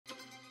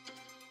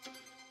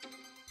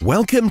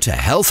Welcome to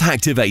Health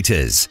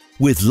Hacktivators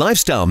with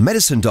lifestyle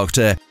medicine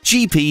doctor,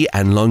 GP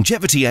and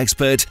longevity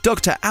expert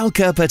Dr.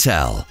 Alka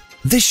Patel.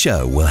 This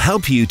show will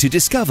help you to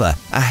discover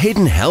a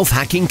hidden health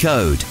hacking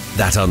code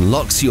that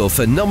unlocks your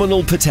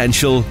phenomenal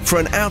potential for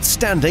an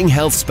outstanding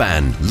health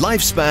span,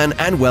 lifespan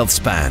and wealth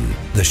span.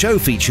 The show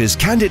features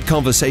candid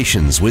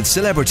conversations with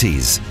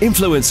celebrities,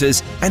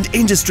 influencers and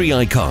industry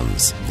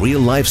icons,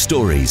 real-life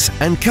stories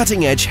and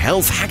cutting-edge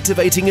health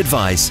activating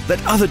advice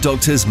that other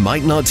doctors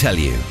might not tell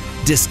you.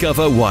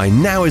 Discover why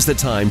now is the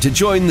time to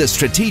join the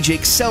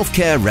strategic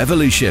self-care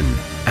revolution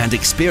and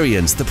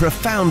experience the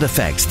profound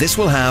effect this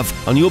will have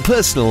on your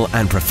personal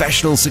and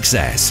professional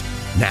success.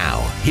 Now,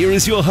 here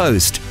is your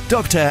host,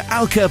 Dr.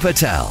 Alka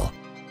Patel.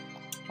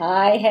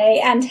 Hi, hey,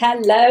 and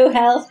hello,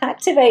 Health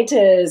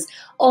Activators.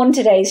 On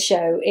today's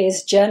show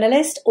is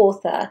journalist,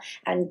 author,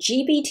 and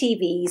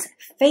GBTV's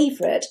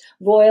favourite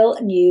royal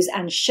news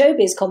and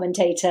showbiz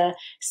commentator,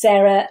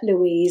 Sarah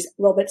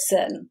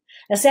Robertson.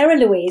 Now, Sarah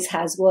Louise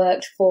has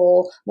worked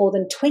for more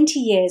than 20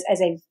 years as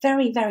a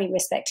very, very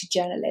respected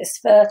journalist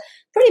for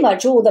pretty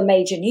much all the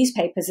major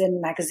newspapers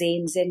and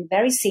magazines in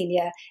very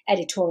senior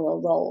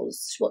editorial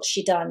roles. What's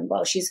she done?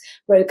 Well, she's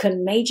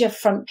broken major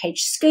front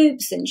page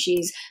scoops and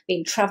she's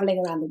been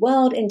traveling around the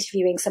world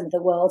interviewing some of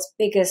the world's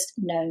biggest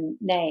known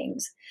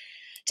names.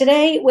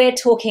 Today, we're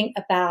talking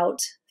about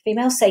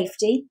female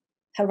safety,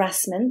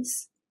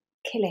 harassments,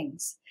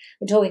 killings.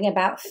 We're talking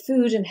about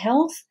food and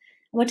health.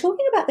 And we're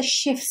talking about the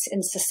shifts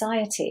in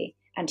society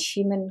and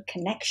human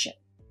connection.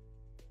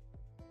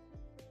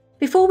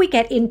 Before we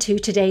get into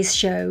today's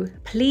show,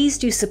 please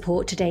do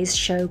support today's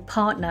show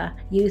partner,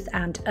 Youth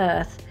and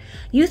Earth.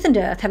 Youth and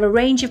Earth have a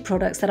range of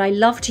products that I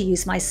love to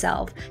use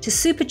myself to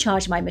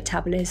supercharge my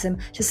metabolism,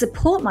 to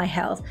support my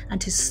health,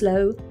 and to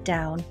slow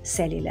down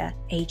cellular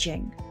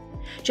aging.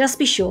 Just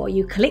be sure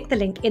you click the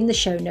link in the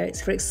show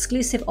notes for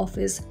exclusive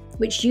offers,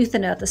 which Youth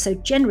and Earth are so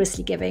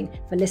generously giving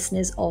for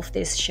listeners of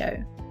this show.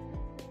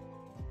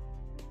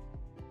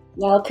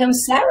 Welcome,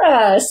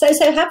 Sarah.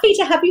 So happy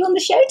to have you on the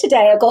show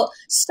today. I've got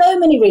so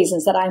many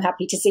reasons that I'm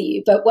happy to see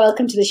you, but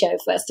welcome to the show,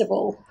 first of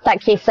all.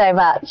 Thank you so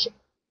much.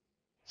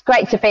 It's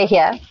great to be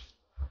here.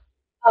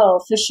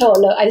 Oh, for sure.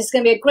 Look, it's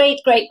going to be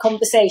a great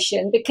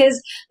conversation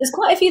because there's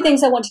quite a few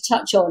things I want to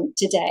touch on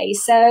today.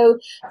 So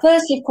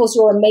firstly, of course,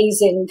 your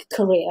amazing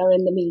career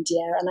in the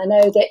media. And I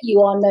know that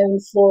you are known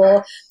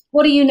for,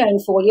 what are you known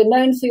for? You're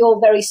known for your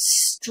very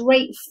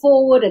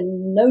straightforward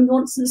and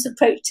no-nonsense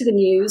approach to the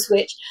news,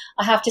 which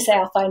I have to say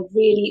I find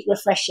really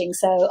refreshing.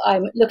 So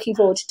I'm looking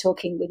forward to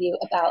talking with you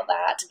about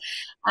that.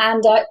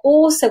 And I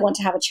also want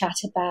to have a chat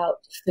about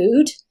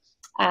food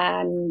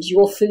and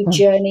your food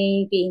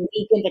journey, being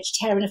vegan,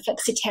 vegetarian,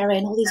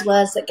 flexitarian, all these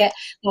words that get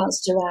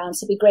bounced around.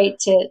 So it'd be great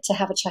to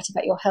have a chat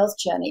about your health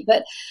journey.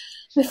 But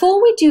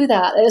before we do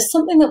that, there was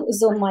something that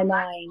was on my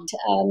mind,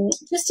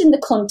 just in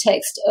the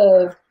context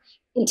of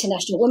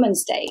International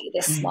Women's Day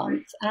this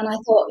month. And I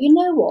thought, you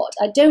know what?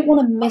 I don't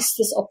want to miss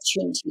this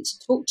opportunity to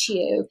talk to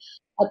you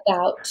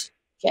about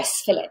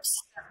Jess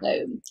Phillips. So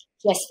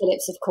Jess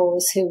Phillips, of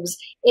course, who's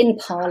in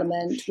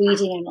Parliament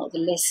reading out the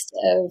list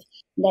of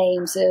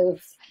names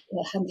of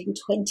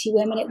 120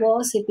 women it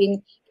was who've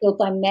been killed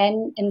by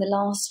men in the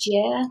last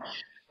year.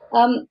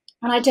 And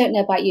I don't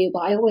know about you,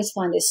 but I always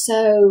find this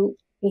so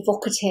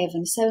evocative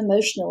and so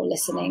emotional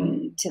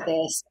listening to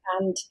this.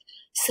 And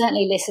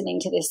certainly listening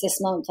to this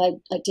month, I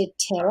did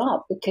tear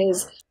up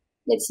because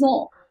it's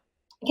not,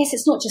 I guess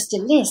it's not just a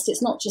list.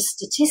 It's not just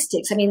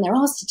statistics. I mean, there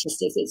are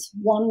statistics. It's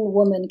one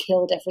woman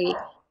killed every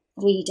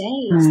 3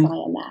 days by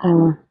a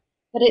man.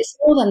 But it's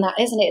more than that,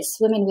 isn't it? It's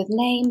women with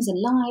names and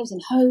lives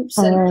and hopes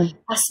and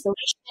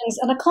aspirations.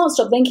 And I can't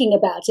stop thinking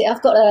about it.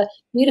 I've got a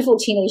beautiful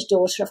teenage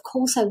daughter. Of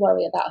course, I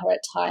worry about her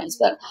at times.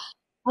 But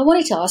I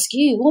wanted to ask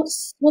you,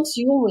 what's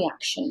your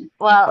reaction?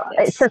 Well,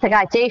 it's something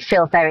I do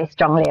feel very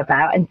strongly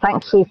about. And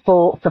thank you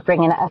for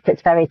bringing it up.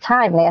 It's very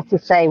timely, as you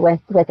say,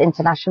 with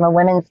International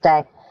Women's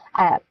Day.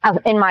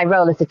 In my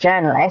role as a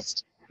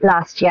journalist,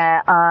 last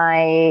year,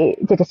 I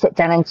did a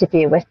sit-down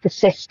interview with the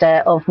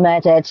sister of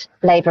murdered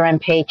Labour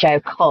MP Jo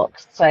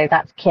Cox. So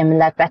that's Kim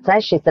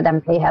Ledbetter. She's an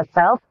MP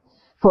herself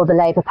for the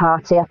Labour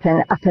Party up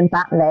in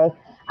Batley.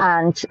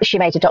 And she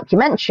made a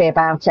documentary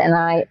about it. And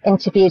I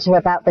interviewed her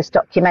about this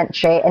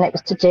documentary. And it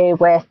was to do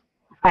with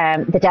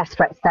the death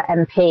threats that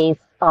MPs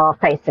are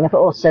facing, but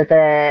also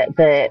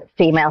the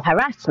female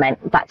harassment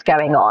that's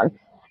going on.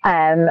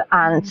 And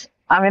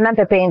I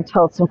remember being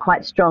told some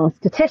quite strong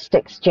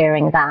statistics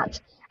during that.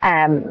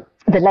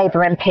 The Labour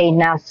MP,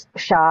 Naz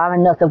Shah,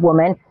 another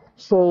woman,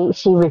 she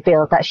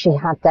revealed that she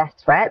had death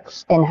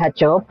threats in her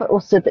job, but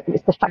also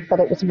it's the fact that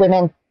it was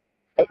women.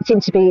 It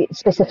seemed to be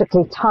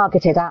specifically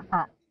targeted at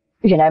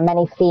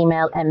many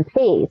female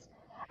MPs.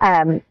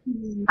 And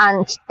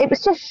it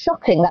was just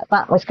shocking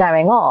that was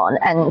going on.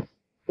 And,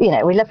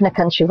 we live in a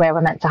country where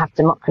we're meant to have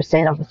democracy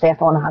and obviously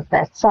everyone has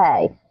their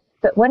say.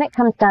 But when it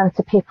comes down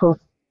to people's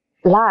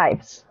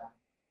lives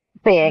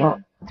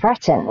being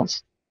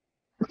threatened,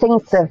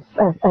 things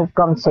have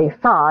gone too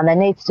far and there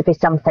needs to be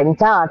something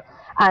done.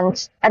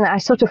 And I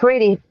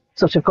really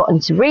got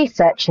into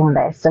researching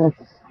this and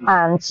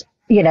And,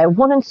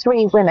 1 in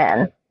 3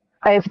 women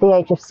over the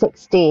age of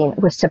 16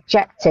 were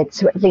subjected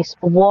to at least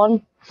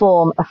one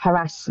form of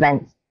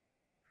harassment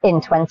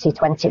in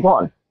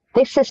 2021.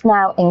 This has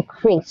now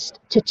increased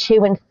to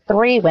 2 in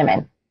 3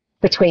 women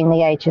between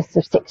the ages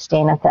of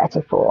 16 and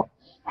 34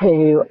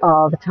 who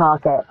are the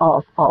target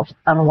of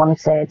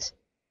unwanted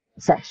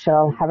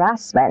sexual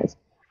harassment.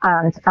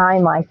 And I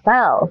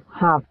myself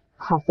have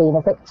been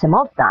a victim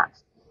of that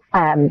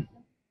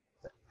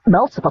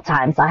multiple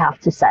times, I have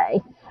to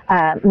say.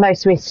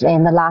 Most recently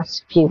in the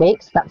last few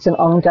weeks, that's an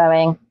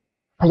ongoing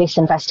police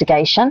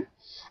investigation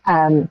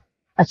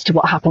as to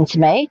what happened to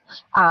me.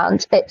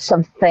 And it's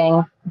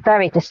something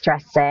very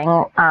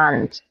distressing,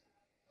 and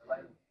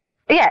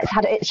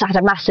it's had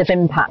a massive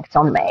impact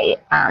on me.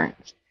 And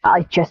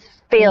I just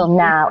feel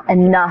now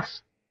enough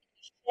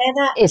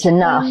is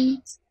enough.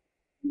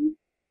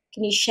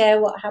 Can you share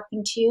what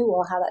happened to you,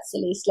 or how that's at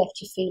least left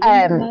you feeling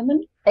at the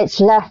moment? It's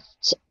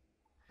left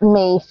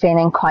me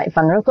feeling quite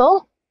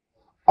vulnerable.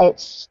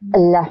 It's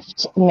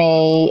left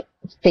me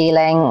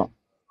feeling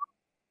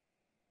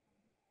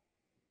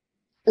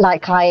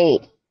like I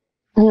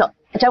don't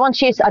want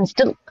to use.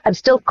 I'm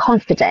still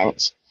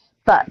confident,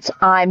 but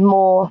I'm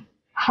more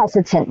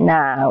hesitant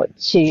now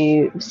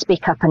to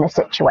speak up in a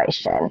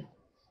situation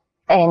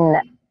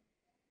in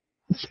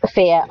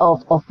fear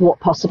of what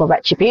possible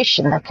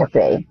retribution there could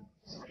be.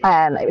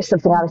 It was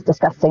something I was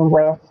discussing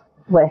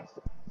with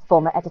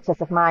former editors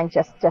of mine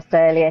just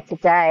earlier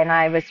today, and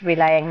I was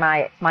relaying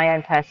my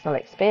own personal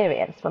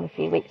experience from a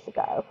few weeks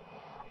ago,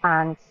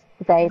 and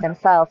they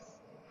themselves,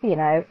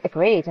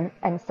 agreed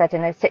and said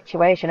in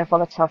a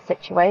volatile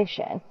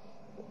situation,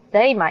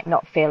 they might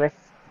not feel as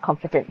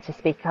confident to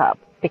speak up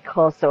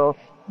because of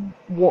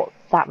what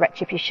that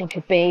retribution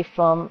could be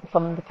from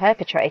the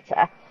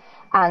perpetrator.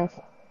 And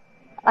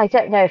I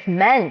don't know if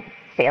men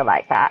feel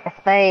like that,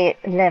 if they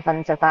live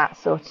under that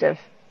sort of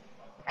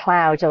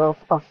cloud of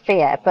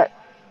fear, but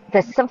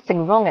there's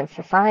something wrong in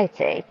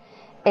society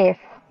if,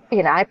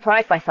 I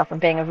pride myself on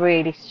being a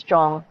really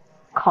strong,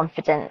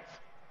 confident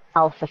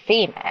alpha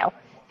female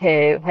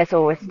who has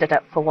always stood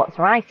up for what's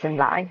right in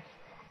life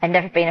and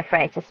never been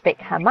afraid to speak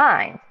her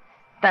mind.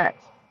 But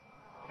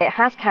it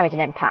has carried an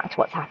impact,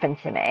 what's happened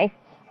to me.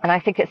 And I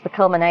think it's the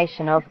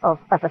culmination of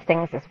other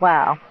things as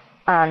well.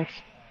 And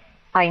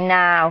I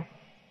now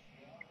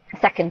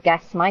second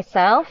guess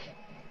myself,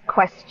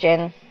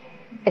 question,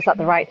 is that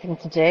the right thing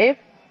to do?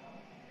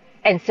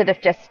 Instead of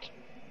just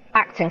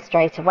acting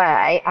straight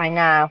away, I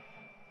now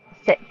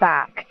sit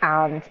back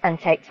and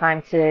take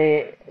time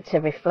to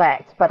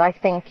reflect. But I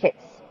think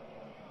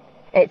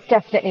it's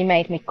definitely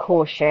made me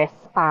cautious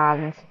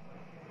and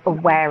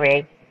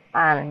wary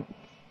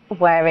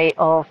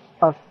of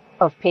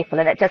people,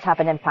 and it does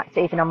have an impact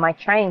even on my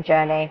train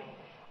journey.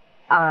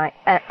 A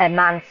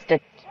man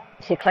stood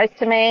too close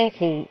to me.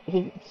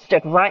 He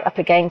stood right up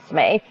against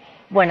me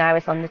when I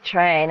was on the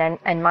train,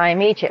 and my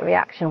immediate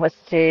reaction was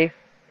to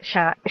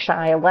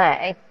shy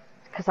away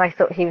because I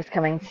thought he was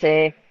coming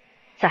to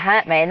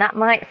hurt me. And that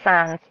might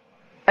sound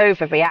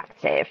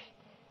overreactive,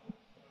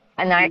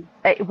 and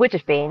it would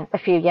have been a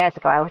few years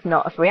ago, I would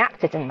not have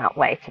reacted in that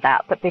way to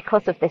that. But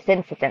because of this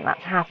incident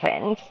that's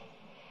happened,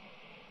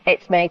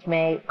 it's made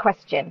me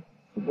question,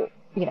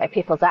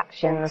 people's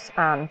actions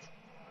and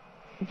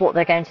what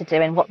they're going to do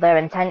and what their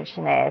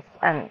intention is.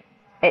 And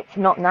it's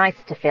not nice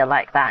to feel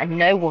like that, and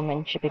no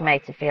woman should be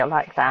made to feel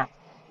like that.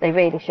 They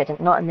really shouldn't,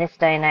 not in this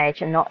day and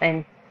age, and not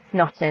in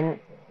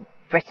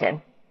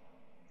Britain.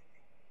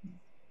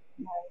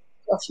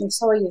 Gosh, I'm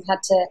sorry you've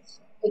had to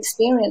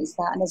experience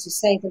that. And as you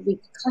say, the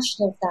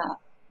repercussion of that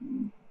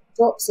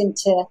drops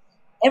into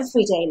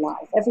everyday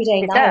life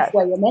does.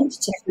 where you're meant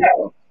to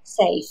feel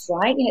safe,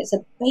 right? It's a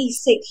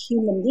basic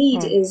human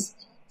need is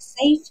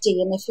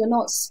safety. And if you're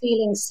not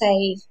feeling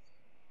safe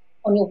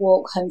on your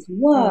walk home from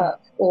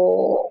work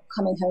or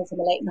coming home from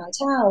a late night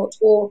out,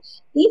 or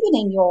even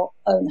in your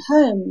own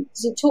home,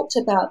 because you've talked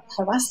about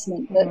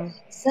harassment, but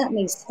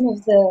certainly some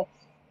of the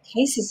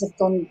cases have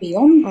gone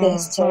beyond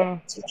this to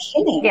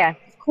killing,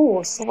 of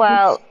course.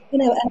 Well,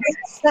 and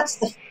that's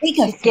the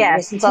bigger thing,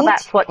 yes, isn't well, it?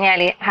 that's what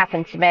nearly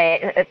happened to me.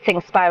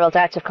 Things spiraled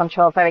out of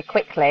control very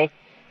quickly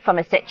from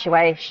a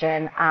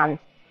situation, and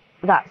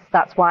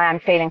that's why I'm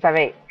feeling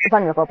very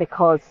vulnerable,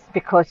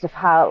 because of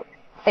how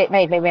it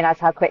made me realize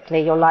how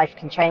quickly your life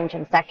can change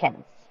in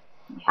seconds,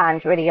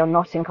 and really you're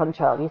not in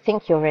control. You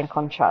think you're in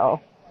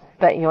control,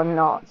 but you're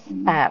not.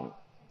 And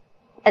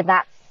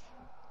that's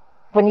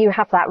when you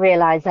have that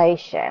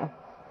realization,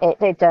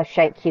 it does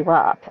shake you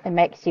up. It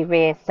makes you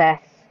reassess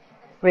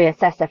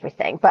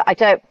everything. But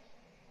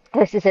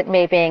this isn't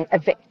me being a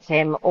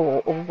victim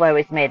or woe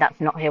is me. That's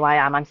not who I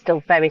am. I'm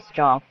still very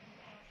strong,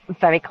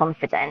 very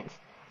confident,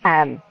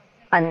 and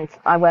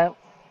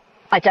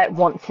I don't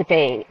want to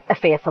be a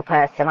fearful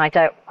person. I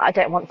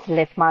don't want to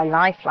live my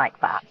life like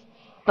that.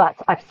 But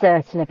I've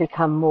certainly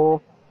become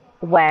more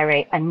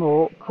wary and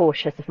more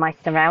cautious of my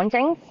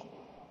surroundings.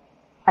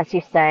 As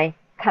you say,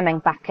 coming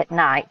back at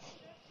night,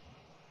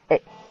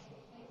 it's,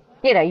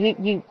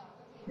 you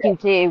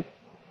do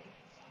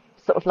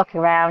sort of look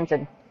around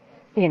and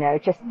you know,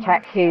 just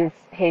check who's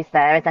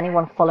there. Is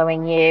anyone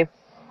following you?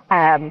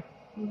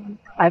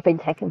 I've been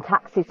taking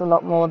taxis a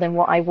lot more than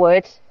what I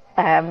would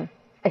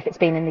if it's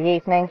been in the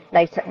evening,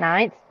 late at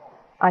night.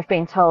 I've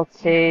been told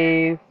to,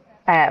 you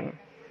know,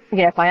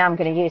 if I am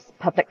going to use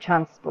public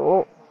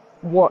transport,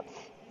 what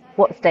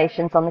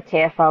stations on the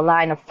TfL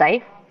line are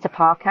safe to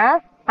park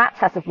at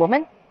as a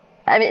woman.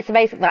 I mean, it's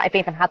amazing that I've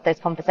even had those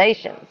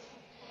conversations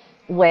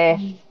with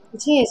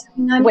It is. I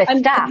mean, with I'm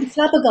staff.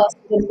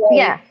 flabbergasted in a way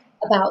Yeah.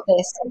 about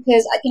this,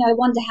 because you know, I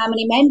wonder how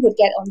many men would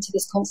get onto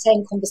this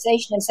same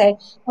conversation and say,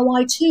 "Oh,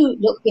 I too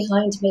look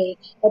behind me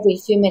every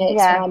few minutes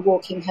when I'm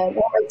walking home,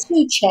 or I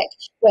too check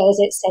where is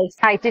it safe."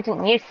 I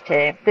didn't used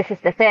to. This is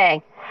the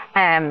thing.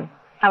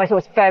 I was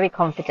always very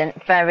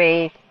confident,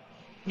 very,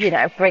 you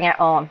know, bring it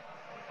on.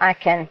 I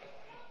can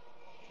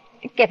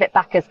give it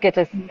back as good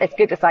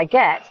as I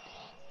get.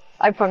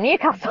 I'm from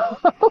Newcastle,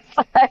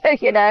 so,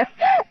 you know,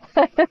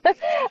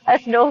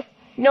 us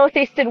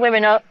northeastern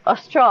women are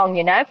strong,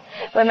 you know.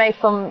 We're made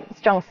from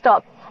strong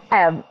stock.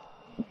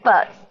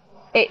 But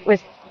it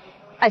was,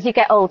 as you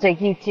get older,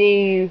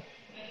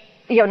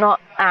 you're not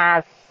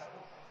as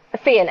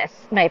fearless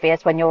maybe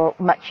as when you're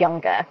much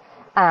younger.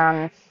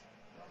 And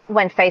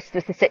when faced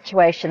with the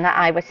situation that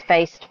I was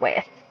faced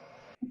with.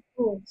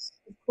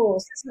 Of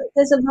course.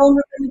 There's a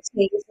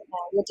vulnerability, isn't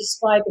there? You're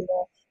describing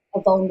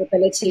a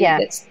vulnerability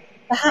that's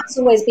perhaps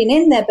always been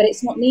in there, but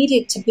it's not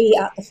needed to be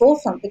at the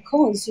forefront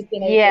because you've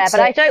been able to... Yeah, but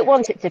I don't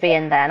want it to be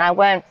in there, and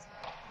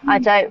I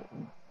don't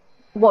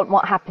want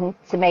what happened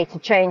to me to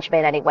change me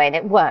in any way, and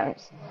it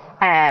won't.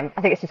 I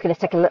think it's just going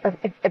to take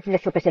a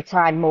little bit of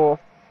time more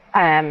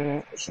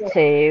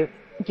to,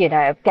 you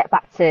know, get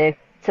back to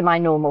my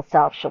normal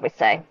self, shall we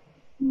say.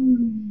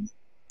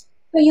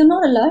 But you're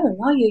not alone,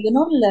 are you? You're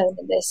not alone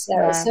in this,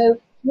 Sarah. No.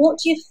 So what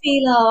do you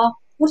feel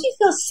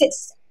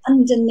sits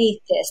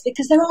underneath this?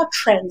 Because there are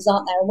trends,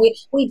 aren't there? And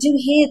we do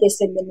hear this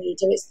in the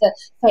media. It's the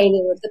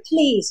failure of the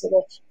police, or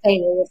the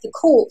failure of the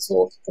courts,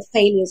 or the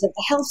failures of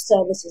the health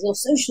services or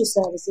social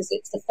services.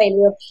 It's the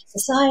failure of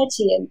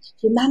society and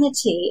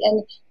humanity.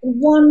 And the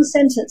one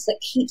sentence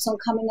that keeps on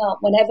coming up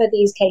whenever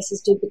these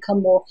cases do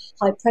become more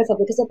high profile,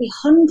 because there'll be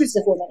hundreds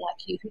of women like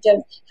you who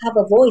don't have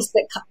a voice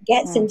that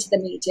gets into the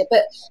media.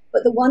 But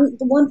the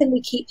one thing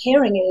we keep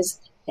hearing is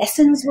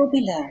lessons will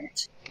be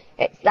learned.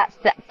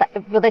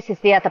 Well, this is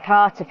the other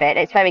part of it.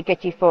 It's very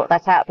good you brought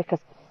that out, because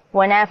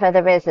whenever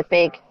there is a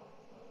big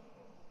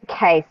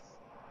case,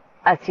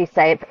 as you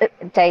say,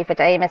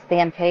 David Amos, the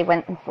MP,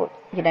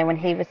 when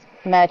he was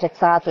murdered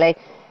sadly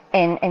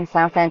in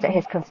Southend at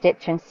his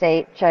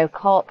constituency, Joe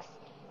Cox,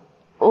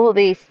 all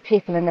these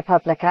people in the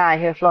public eye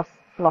who have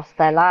lost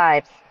their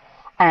lives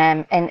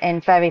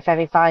in very,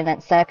 very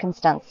violent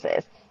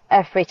circumstances,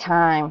 every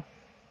time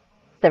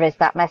there is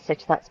that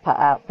message that's put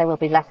out, there will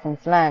be lessons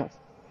learned.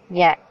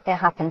 Yet it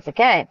happens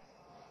again.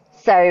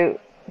 So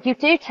you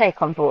do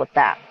take on board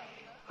that.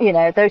 You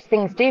know, those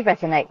things do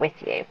resonate with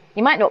you.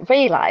 You might not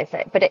realise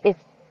it, but it is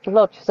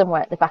lodged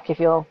somewhere at the back of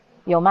your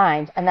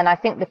mind. And then I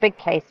think the big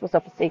case was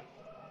obviously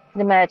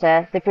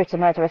the brutal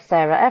murder of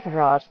Sarah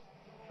Everard.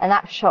 And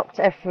that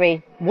shocked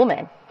every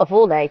woman of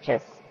all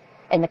ages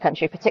in the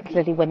country,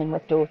 particularly women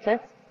with daughters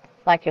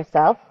like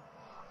yourself,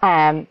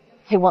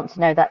 who want to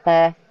know that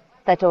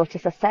their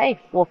daughters are safe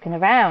walking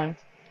around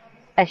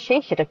as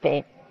she should have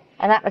been.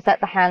 And that was at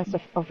the hands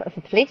of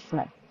a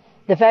policeman,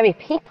 the very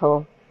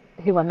people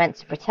who were meant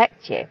to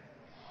protect you.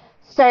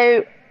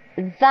 So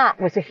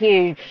that was a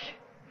huge,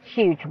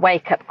 huge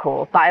wake-up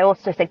call. But I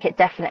also think it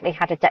definitely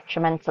had a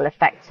detrimental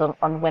effect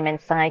on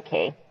women's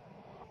psyche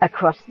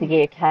across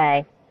the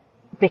UK,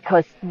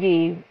 because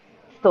you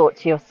thought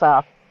to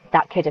yourself,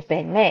 that could have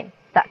been me.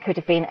 That could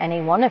have been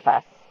any one of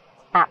us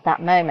at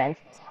that moment.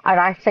 And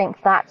I think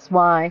that's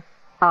why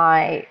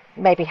I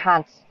maybe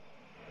had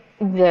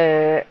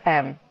the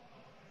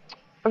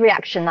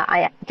reaction that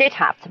I did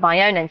have to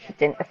my own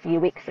incident a few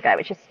weeks ago,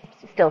 which is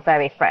still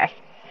very fresh,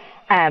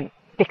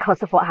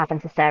 because of what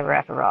happened to Sarah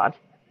Everard.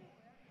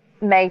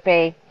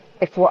 Maybe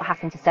if what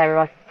happened to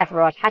Sarah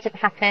Everard hadn't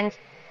happened,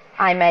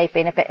 I may have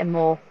been a bit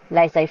more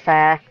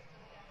laissez-faire,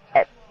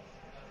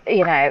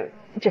 you know,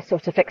 just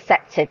sort of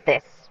accepted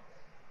this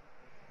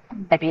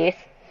abuse.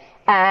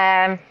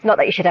 Not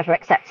that you should ever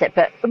accept it,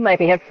 but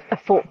maybe have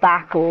fought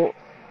back or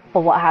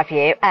what have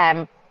you.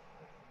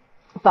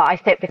 But I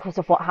think because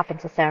of what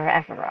happened to Sarah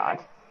Everard,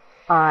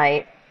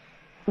 my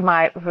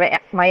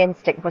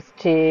instinct was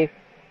to,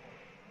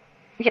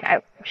 you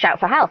know, shout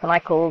for help, and I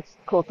called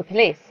the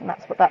police, and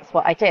that's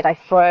what I did. I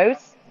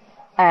froze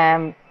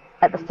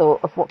at the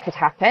thought of what could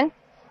happen,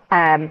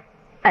 and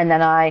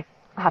then I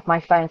had my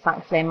phone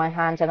thankfully in my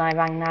hand, and I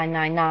rang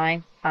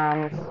 999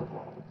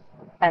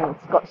 and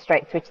got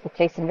straight through to the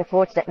police and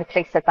reported it. And the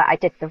police said that I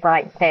did the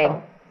right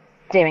thing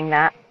doing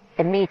that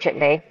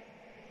immediately.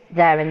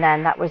 There and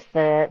then, that was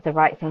the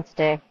right thing to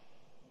do.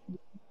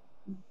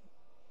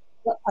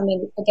 I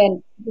mean,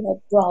 again, you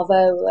know,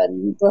 bravo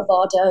and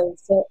bravado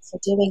for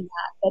doing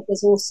that. But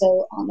there's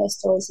also, aren't there,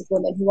 stories of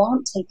women who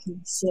aren't taken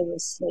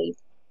seriously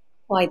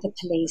by the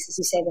police, as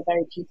you say, the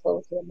very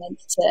people who are meant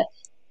to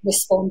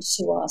respond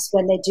to us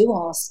when they do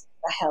ask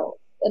for help.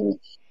 And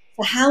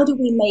so how do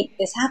we make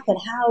this happen?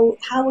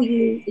 How are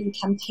you in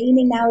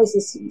campaigning now? Is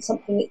this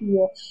something that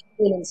you're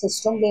feeling so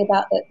strongly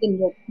about, that in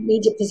your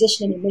media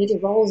position, in your media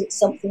roles, it's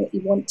something that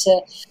you want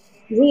to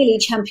really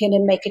champion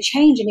and make a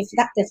change? And if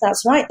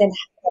that's right, then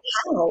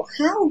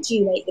how do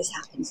you make this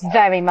happen, Sarah?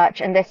 Very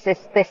much. And this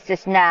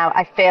is now,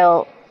 I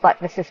feel like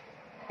this has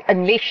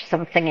unleashed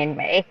something in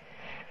me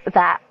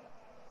that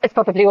it's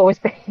probably always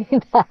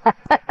been there,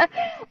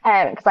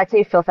 because I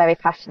do feel very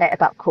passionate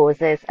about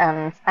causes,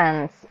 and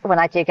when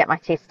I do get my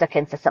teeth stuck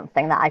into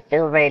something that I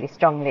feel really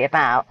strongly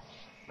about,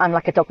 I'm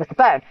like a dog with a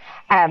bone.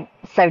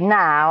 So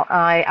now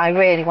I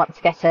really want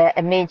to get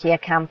a media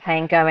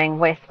campaign going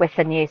with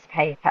the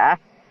newspaper.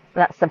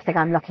 That's something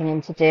I'm looking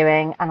into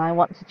doing, and I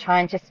want to try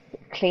and just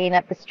clean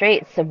up the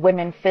streets so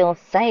women feel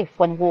safe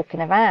when walking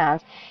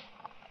around.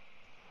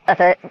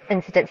 Other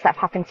incidents that have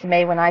happened to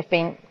me when I've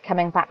been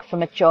coming back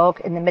from a jog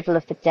in the middle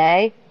of the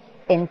day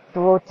in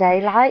broad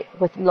daylight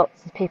with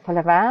lots of people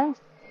around,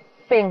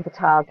 being the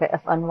target of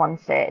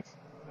unwanted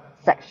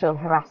sexual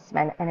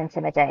harassment and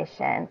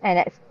intimidation.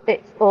 And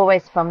it's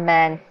always from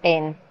men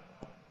in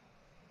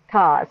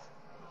cars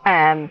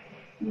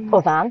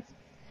or vans.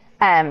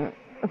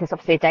 There's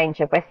obviously a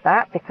danger with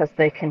that, because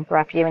they can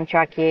grab you and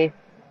drag you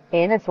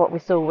in, as what we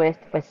saw with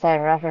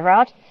Sarah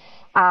Robertson.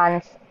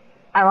 And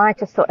I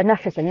just thought,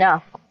 enough is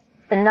enough.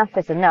 Enough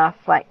is enough.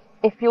 Like,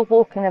 if you're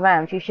walking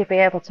around, you should be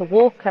able to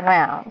walk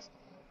around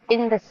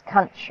in this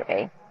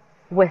country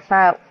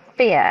without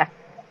fear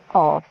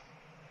of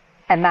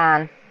a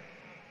man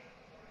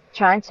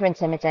trying to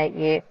intimidate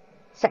you,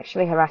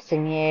 sexually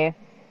harassing you,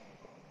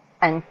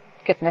 and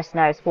goodness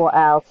knows what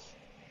else,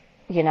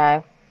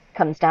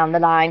 comes down the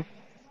line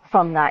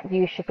from that.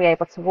 You should be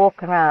able to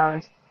walk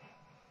around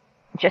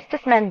just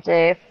as men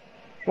do,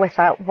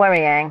 without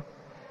worrying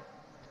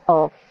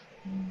of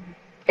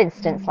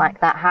incidents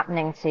like that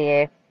happening to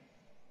you.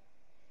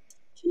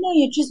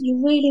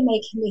 You're really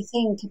making me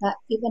think about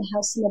even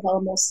how some of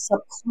our more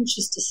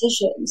subconscious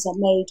decisions are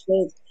made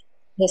with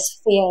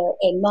this fear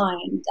in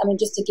mind. I mean,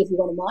 just to give you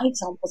one of my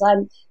examples,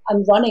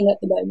 I'm running at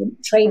the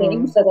moment,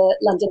 training for the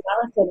London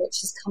Marathon,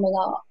 which is coming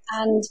up,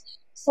 and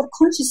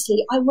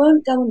subconsciously I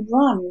won't go and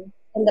run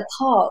in the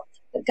park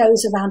that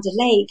goes around a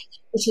lake,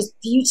 which is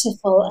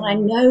beautiful and I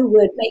know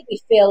would make me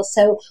feel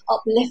so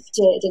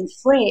uplifted and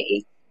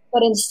free.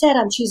 But instead,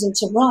 I'm choosing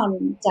to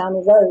run down a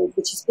road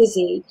which is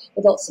busy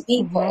with lots of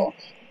people.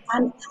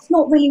 And that's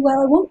not really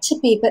where I want to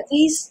be. But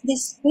this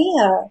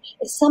fear,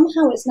 it's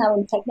now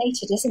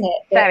impregnated, isn't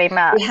it? That very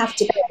much. We have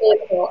to be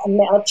fearful, and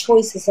our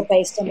choices are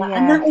based on that. Yeah.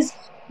 And that is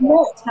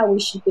not how we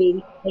should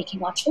be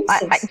making our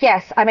choices.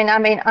 Yes. I mean,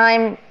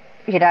 I'm,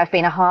 I've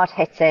been a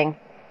hard-hitting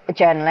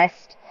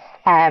journalist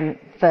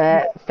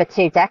for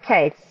 2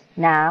 decades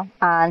now.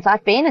 And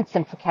I've been in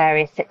some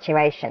precarious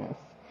situations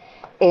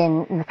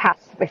in the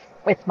past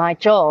with my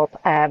job.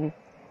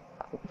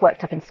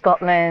 Worked up in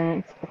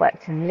Scotland,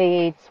 worked in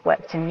Leeds,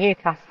 worked in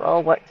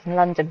Newcastle, worked in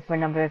London for a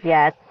number of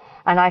years,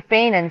 and I've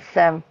been in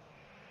some,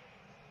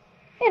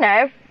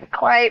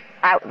 quite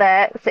out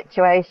there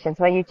situations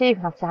where you do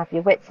have to have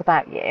your wits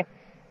about you.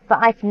 But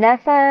I've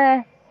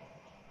never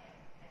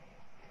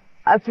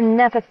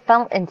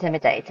felt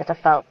intimidated. I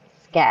felt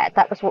scared.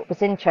 That was what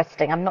was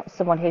interesting. I'm not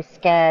someone who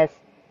scares.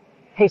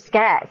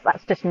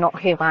 That's just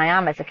not who I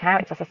am as a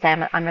character. As I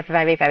say, I'm a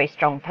very, very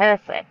strong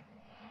person.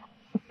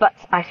 But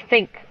I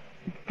think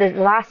the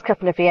last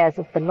couple of years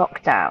of the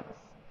lockdowns,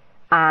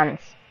 and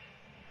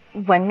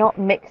we're not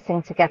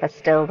mixing together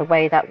still the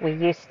way that we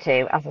used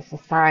to as a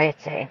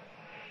society.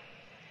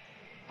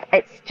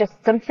 It's just,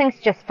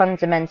 something's just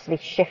fundamentally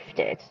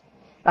shifted.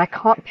 I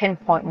can't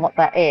pinpoint what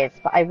that is,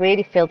 but I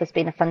really feel there's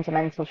been a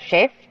fundamental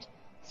shift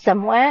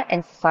somewhere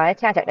in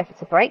society. I don't know if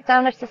it's a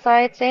breakdown of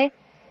society.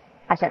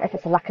 I don't know if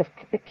it's a lack of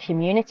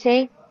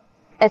community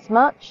as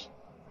much,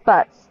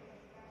 but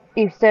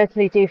you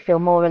certainly do feel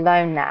more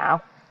alone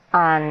now,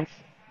 and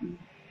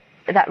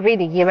that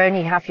really you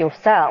only have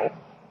yourself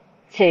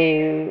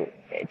to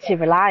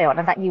rely on,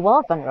 and that you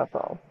are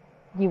vulnerable.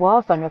 You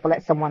are vulnerable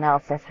at someone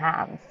else's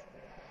hands,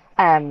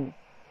 and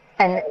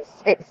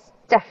it's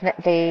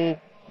definitely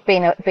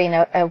been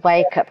a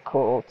wake up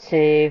call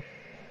to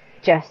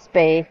just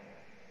be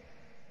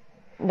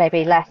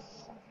maybe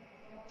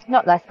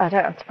not less. I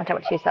don't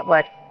want to use that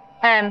word.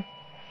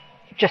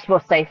 Just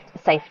more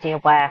safety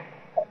aware.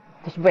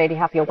 Just really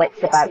have your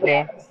wits about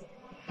you.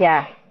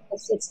 Yeah.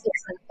 It's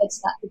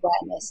that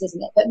awareness,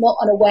 isn't it? But not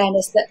an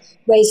awareness that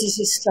raises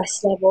your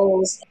stress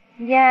levels.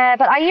 Yeah,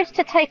 but I used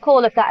to take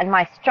all of that in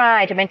my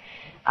stride. I mean,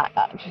 I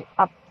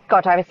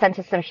was sent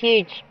to some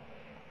huge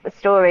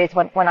stories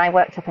when I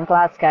worked up in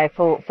Glasgow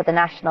for the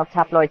national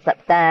tabloids up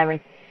there, and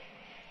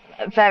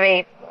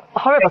very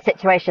horrible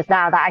situations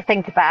now that I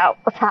think about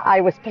that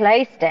I was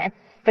placed in.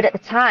 But at the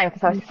time,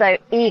 because I was so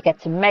eager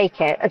to make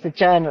it as a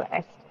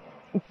journalist,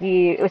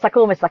 it was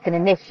almost like an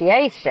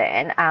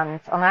initiation, and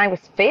I was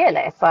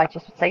fearless. So I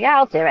just would say, yeah,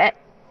 I'll do it.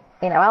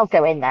 I'll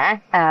go in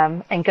there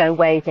and go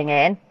wading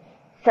in.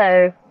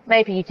 So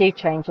maybe you do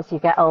change as you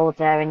get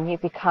older and you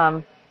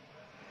become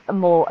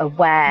more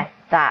aware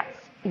that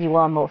you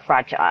are more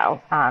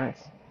fragile and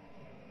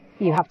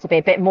you have to be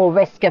a bit more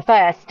risk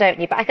averse, don't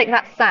you? But I think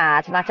that's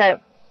sad, and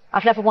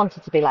I've never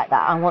wanted to be like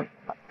that.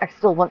 I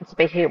still want to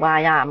be who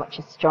I am, which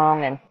is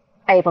strong and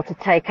able to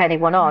take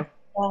anyone on.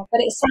 Yeah, but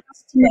it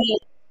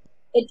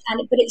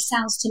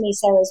sounds to me,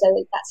 Sarah, as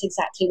though that's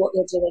exactly what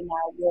you're doing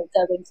now. You're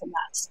going from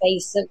that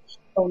space of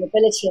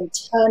vulnerability and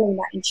turning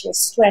that into your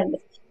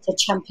strength to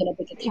champion a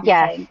bigger campaign.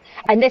 Yes,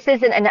 and this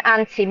isn't an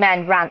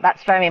anti-men rant.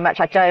 That's very much,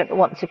 I don't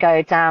want to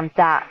go down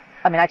that.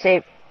 I mean, I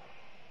do,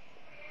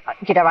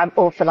 I'm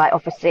also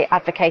obviously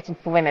advocating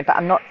for women, but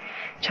I'm not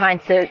trying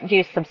to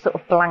use some sort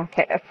of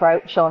blanket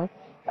approach on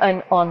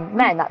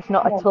men. That's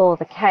not at all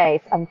the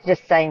case. I'm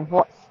just saying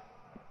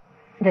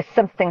there's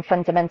something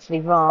fundamentally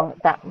wrong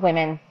that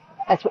women,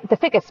 as the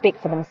figures speak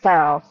for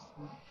themselves,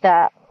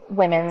 that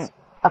women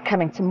are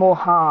coming to more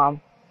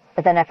harm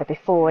than ever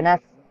before. And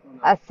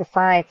as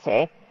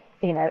society,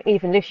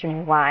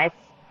 evolutionary wise,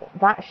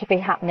 that should be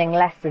happening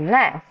less and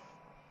less,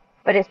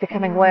 but it's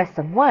becoming worse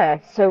and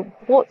worse. So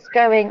what's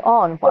going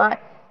on?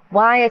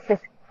 Why is this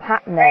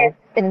happening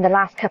in the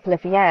last couple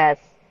of years?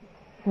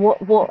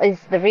 What is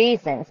the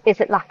reasons? Is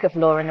it lack of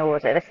law and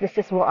order? This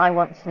is what I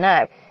want to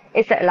know.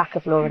 Is it a lack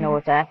of law and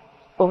order,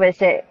 or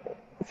is it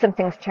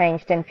something's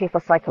changed in people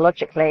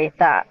psychologically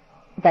that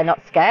they're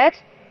not scared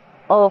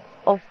of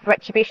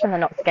retribution, they're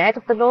not scared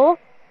of the law?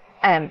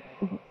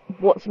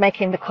 What's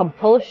making the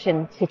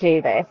compulsion to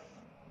do this,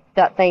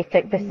 that they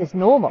think this is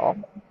normal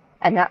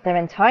and that they're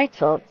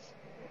entitled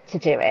to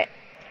do it?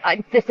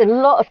 There's a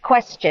lot of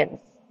questions.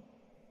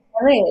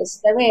 There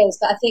is,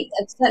 but I think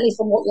certainly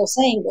from what you're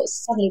saying,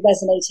 what's suddenly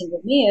resonating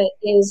with me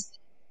is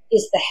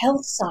the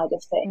health side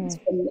of things,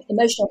 from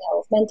emotional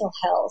health, mental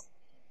health,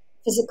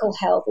 physical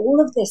health. All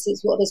of this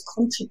is what is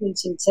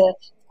contributing to,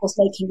 of course,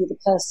 making you the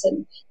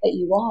person that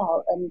you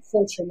are and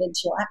filtering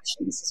into your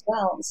actions as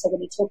well. And so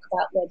when you talk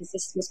about where does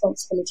this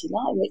responsibility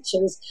lie, which I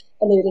was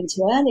alluding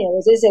to earlier,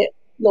 is it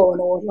law and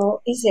order,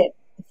 or is it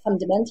the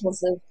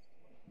fundamentals of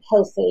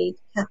healthy,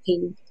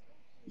 happy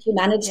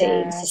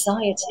humanity,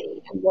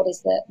 society, and what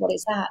is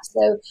that?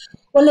 So,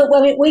 well,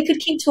 look, we could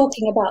keep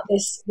talking about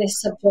this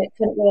subject,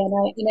 couldn't we? And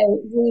I,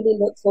 really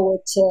look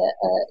forward to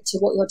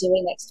what you're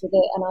doing next with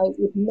it. And I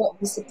would not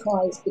be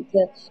surprised with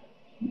the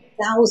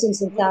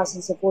thousands and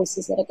thousands of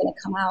voices that are going to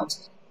come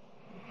out.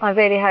 I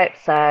really hope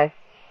so.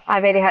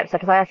 Because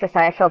as I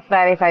say, I feel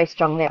very, very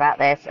strongly about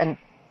this, and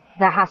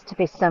there has to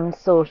be some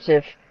sort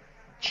of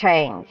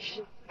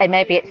change. And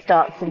maybe it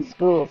starts in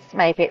schools.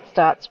 Maybe it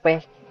starts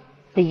with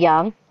the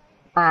young,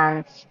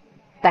 and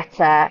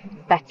better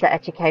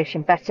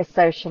education, better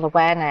social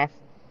awareness.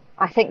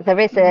 I think there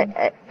is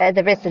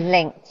a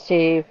link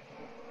to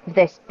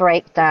this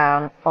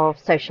breakdown of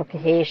social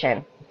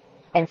cohesion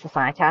in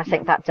society. I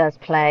think that does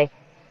play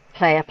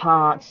a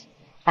part.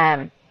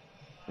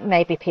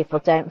 Maybe people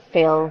don't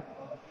feel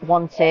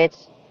wanted,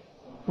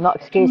 I'm not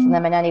excusing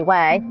them in any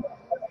way,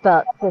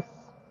 but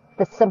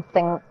there's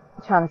something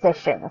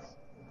transitions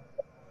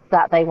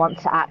that they want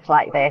to act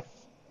like this,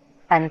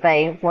 and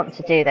they want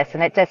to do this,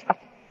 and it does.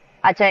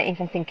 I don't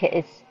even think it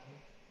is.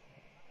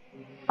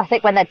 I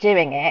think when they're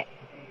doing it,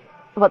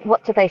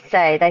 what do they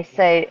say? They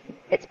say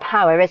it's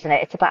power, isn't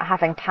it? It's about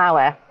having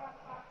power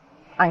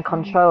and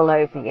control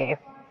over you.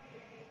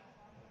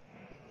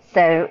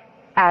 So,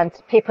 and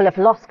people have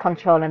lost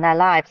control in their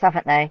lives,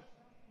 haven't they?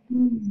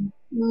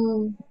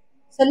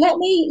 So let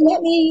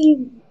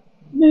me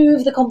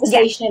move the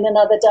conversation in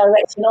another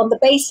direction on the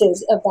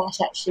basis of that,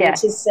 actually,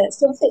 which is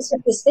still fits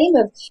with this theme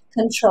of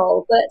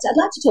control. But I'd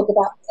like to talk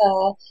about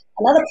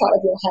another part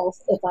of your health,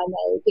 if I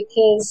may,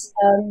 because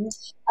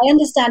I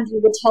understand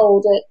you were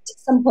told at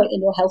some point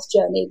in your health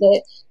journey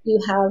that you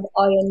have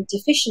iron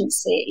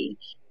deficiency,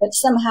 but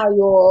somehow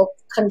your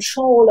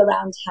control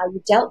around how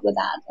you dealt with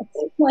that, I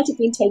think, might have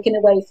been taken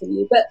away from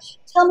you. But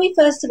tell me,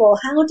 first of all,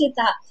 how did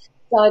that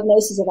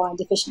diagnosis of iron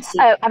deficiency?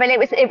 Oh, I mean,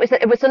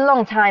 it was a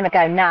long time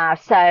ago now.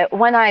 So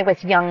when I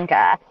was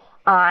younger,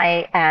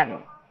 I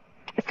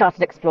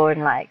started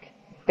exploring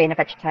being a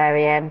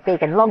vegetarian,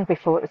 vegan, long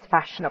before it was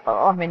fashionable.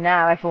 I mean,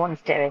 now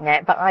everyone's doing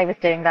it, but I was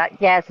doing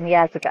that years and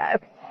years ago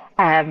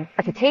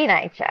as a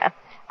teenager,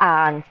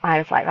 and I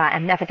was like, right,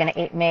 I'm never going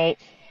to eat meat.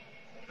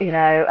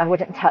 I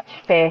wouldn't touch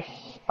fish.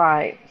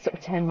 I sort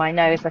of turned my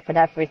nose up and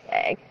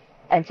everything,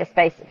 and just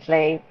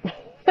basically.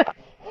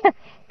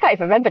 Can't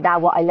even remember now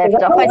what I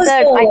lived off. I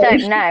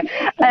don't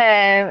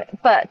know.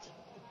 But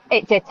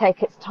it did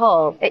take its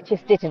toll. It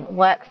just didn't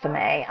work for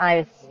me. I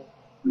was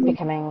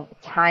becoming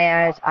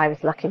tired. I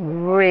was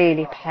looking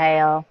really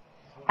pale,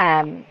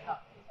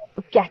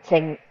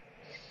 getting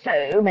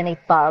so many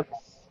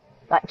bugs,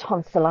 like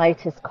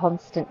tonsillitis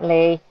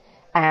constantly,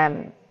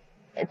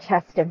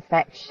 chest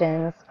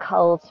infections,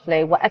 colds,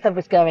 flu, whatever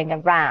was going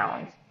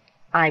around,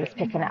 I was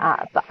picking it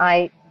up. But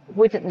I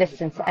wouldn't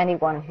listen to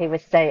anyone who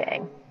was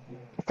saying,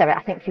 Sarah,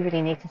 I think you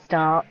really need to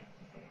start,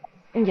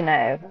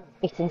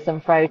 eating some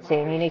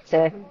protein. You need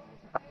to,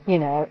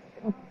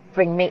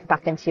 bring meat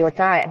back into your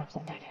diet. And I was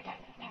like,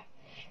 no.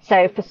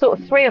 So for sort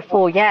of 3 or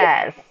 4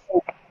 years,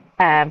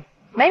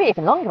 maybe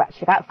even longer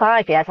actually, about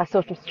 5 years, I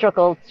sort of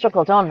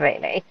struggled on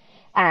really.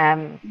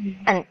 And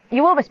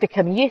you almost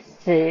become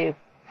used to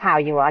how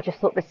you are. I just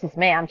thought, this is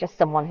me. I'm just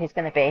someone who's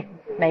going to be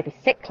maybe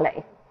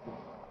sickly.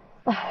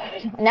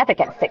 I never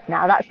get sick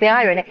now. That's the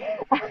irony.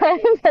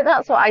 But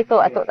that's what I thought.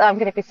 I thought, I'm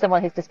going to be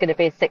someone who's just going to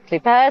be a sickly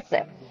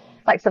person,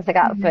 like something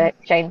out of a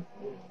Jane,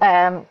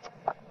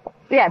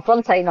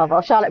 Bronte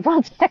novel, Charlotte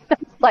Bronte,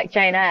 like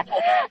Jane Eyre.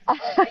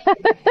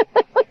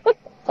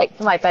 Take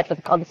to my bed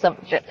with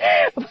consumption.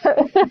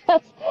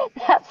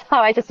 That's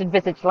how I just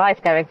envisaged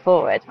life going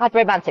forward. I had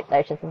romantic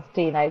notions as a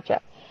teenager,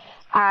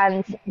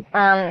 and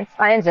I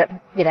ended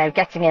up,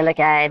 getting ill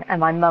again. And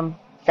my mum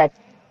said,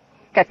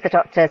 go to the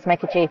doctors,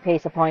 make a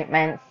GP's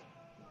appointment,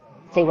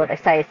 see what they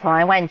say. So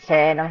I went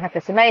in, and I had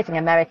this amazing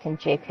American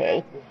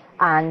GP,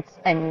 and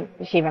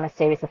she ran a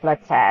series of blood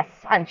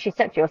tests, and she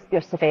said,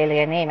 you're severely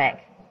anemic,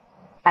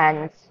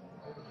 and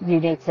you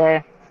need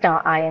to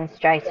start iron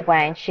straight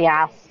away. And she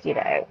asked,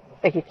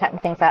 if you've taken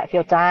things out of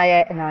your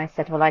diet, and I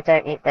said, well, I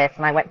don't eat this,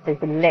 and I went through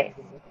the list.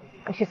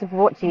 And she said,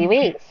 well, what do you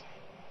eat?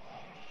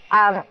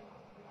 I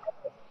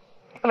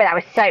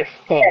was so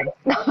thin.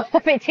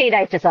 I mean,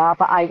 teenagers are,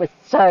 but I was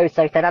so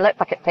thin. I look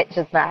back at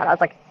pictures now, and I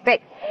was like a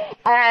stick.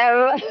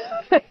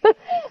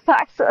 But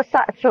I sort of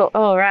sat and thought,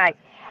 all right.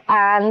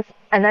 And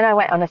then I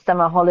went on a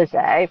summer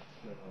holiday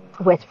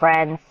with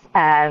friends,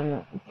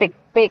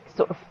 big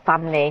sort of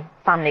family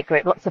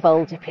group, lots of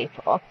older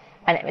people,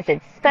 and it was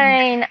in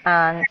Spain,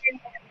 and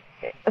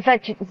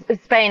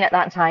Spain at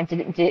that time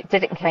didn't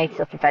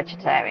cater for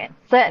vegetarians.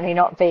 Certainly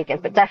not vegan,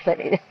 but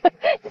definitely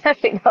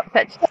not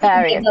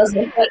vegetarian.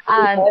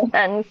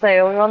 And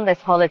so we were on this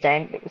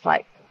holiday, and it was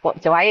like,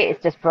 what do I eat?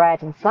 It's just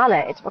bread and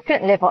salad. I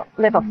couldn't live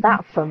off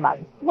that for a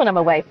month when I'm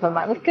away for a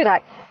month, could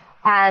I?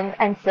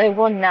 And so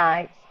one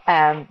night,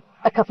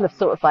 a couple of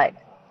sort of like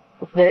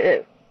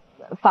the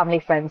family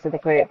friends of the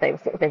group, they were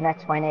sort of in their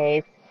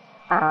 20s,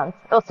 and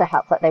it also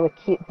helped that they were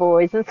cute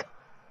boys as well.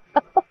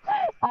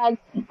 And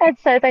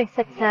so they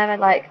said, Sarah,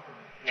 like,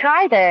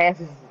 try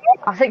this.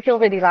 I think you'll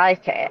really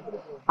like it.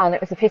 And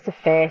it was a piece of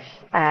fish,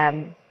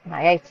 and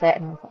I ate it,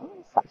 and I was like,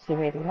 it's actually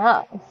really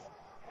nice.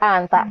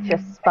 And that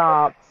just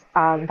sparked.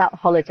 And that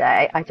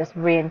holiday, I just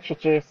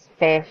reintroduced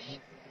fish,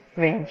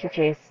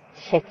 reintroduced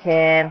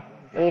chicken,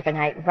 even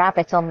ate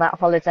rabbit on that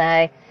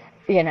holiday,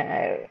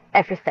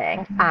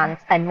 everything.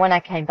 And when I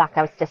came back,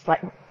 I was just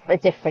like a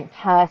different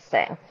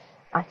person.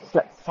 I just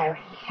looked so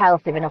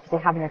healthy, and obviously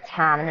having a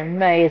tan, an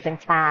amazing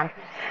tan.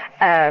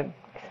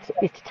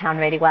 Used to tan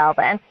really well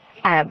then.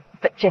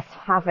 But just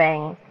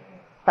having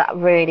that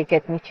really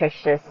good,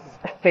 nutritious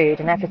food,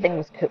 and everything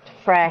was cooked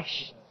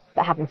fresh,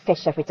 but having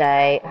fish every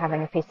day,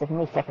 having a piece of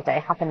meat every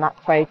day, having that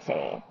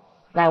protein.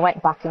 And I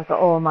went back and got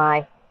all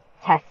my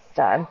tests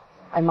done,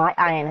 and my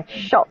iron had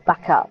shot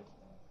back up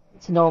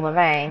to normal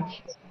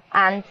range.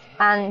 And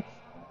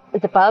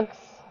the bugs,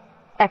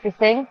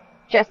 everything,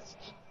 just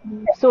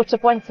sort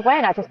of went away,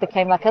 and I just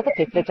became like other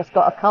people who just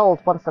got a cold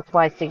once or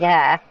twice a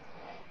year,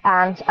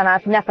 and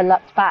I've never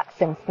looked back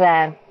since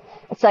then.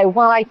 So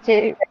while I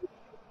do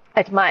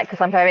admire, because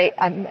I'm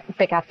a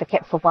big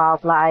advocate for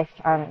wildlife,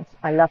 and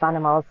I love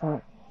animals,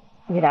 and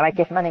I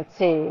give money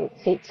to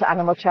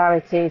animal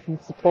charities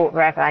and support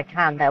wherever I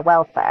can their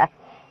welfare.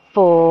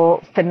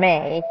 For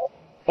me,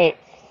 it's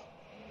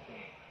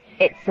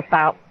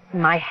about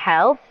my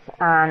health,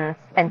 and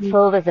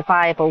until there's a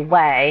viable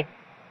way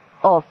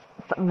of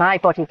my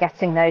body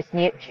getting those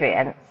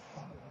nutrients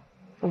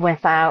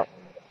without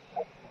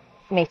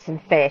meat and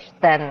fish,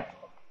 then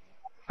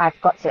I've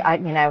got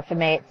to, for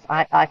me,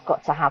 I've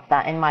got to have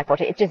that in my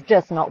body. It just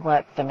does not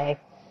work for me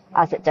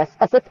as it does.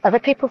 As other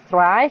people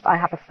thrive. I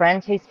have a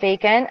friend who's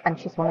vegan, and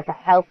she's one of the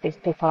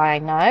healthiest people I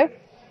know,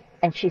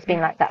 and she's been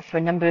like that for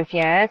a number of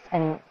years,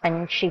 and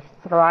she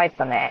thrives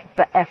on it.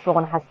 But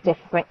everyone has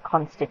different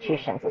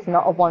constitutions. It's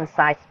not a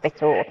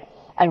one-size-fits-all.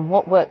 And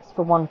what works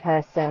for one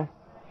person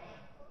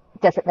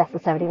doesn't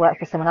necessarily work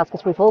for someone else,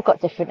 because we've all got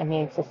different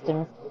immune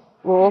systems.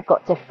 We've all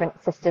got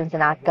different systems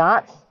in our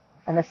gut,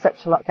 and there's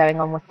such a lot going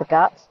on with the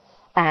gut.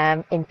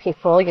 In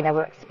people,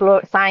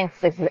 science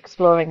is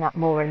exploring that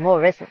more and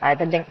more, isn't there?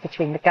 The link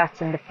between the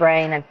gut and the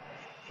brain and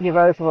your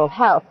overall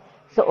health.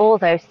 So all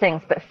those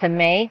things. But for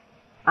me,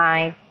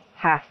 I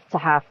have to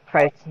have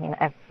protein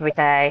every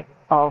day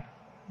of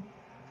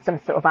some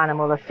sort of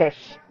animal or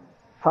fish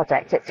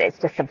product. It's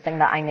just something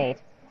that I need.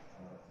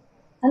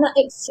 And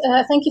it's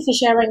thank you for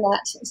sharing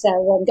that,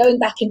 Sarah. Going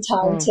back in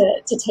time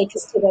to take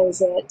us to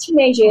those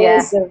teenage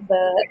years of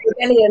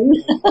rebellion.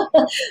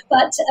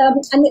 But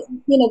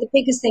the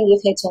biggest thing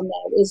you've hit on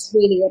there is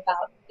really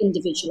about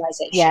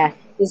individualization. Yeah.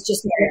 Is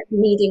just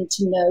needing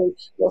to know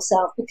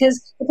yourself,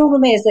 because the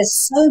problem is there's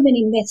so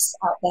many myths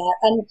out there,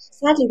 and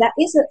sadly there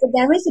is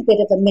a bit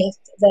of a myth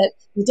that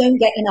you don't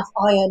get enough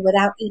iron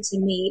without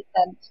eating meat,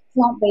 and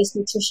plant-based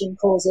nutrition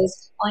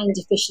causes iron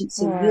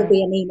deficiency. You'll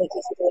be anemic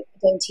if you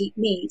don't eat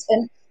meat.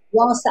 And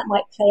whilst that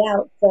might play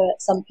out for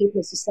some people,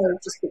 as you say,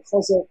 just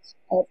because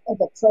of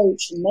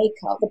approach and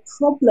makeup, the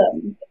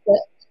problem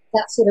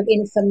that sort of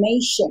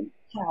information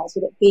has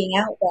with it being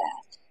out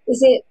there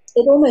is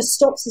it almost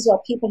stops as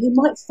well people who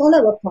might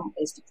follow a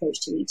plant-based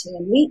approach to eating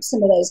and reap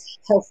some of those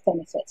health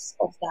benefits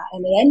of that,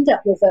 and they end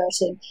up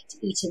reverting to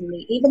eating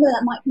meat, even though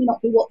that might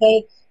not be what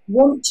they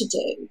want to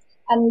do.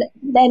 And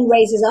then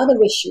raises other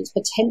issues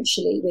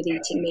potentially with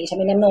eating meat. I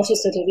mean, I'm not a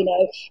sort of,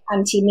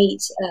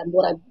 anti-meat.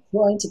 What I'm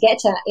trying to get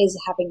at is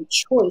having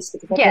choice,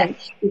 because I think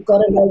you've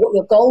got to know what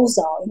your goals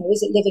are.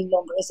 Is it living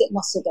longer? Is it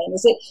muscle gain?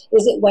 Is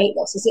it weight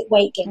loss? Is it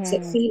weight gain? Is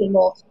it feeling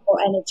more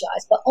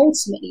energized? But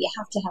ultimately, you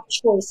have to have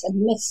choice,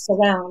 and myths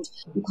around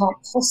you can't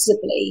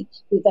possibly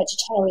be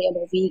vegetarian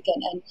or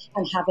vegan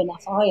and have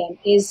enough iron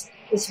is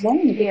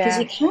wrong, because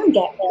you can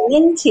get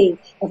plenty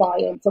of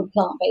iron from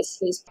plant-based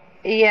foods.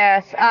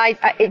 Yes,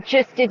 it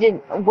just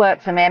didn't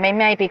work for me. I mean,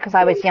 maybe because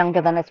I was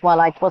younger then as well.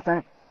 It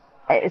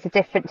was a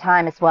different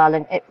time as well,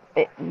 and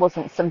it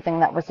wasn't something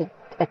that was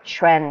a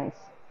trend.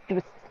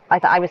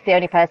 I was the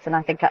only person,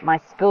 I think, at my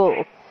school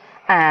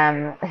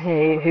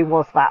who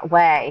was that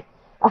way.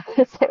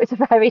 So it was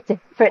very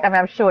different. I mean,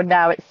 I'm sure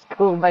now at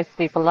school most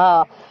people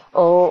are,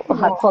 or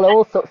follow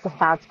all sorts of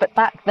fads. But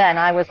back then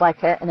I was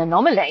like an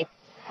anomaly.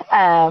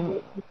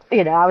 I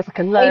was like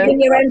a lone.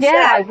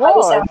 I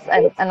was,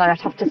 and I'd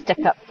have to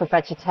stick up for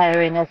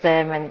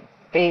vegetarianism and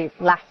be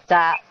laughed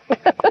at.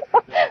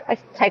 I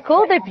take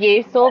all the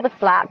abuse, all the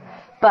flack,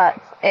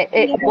 but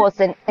it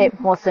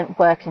wasn't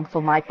working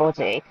for my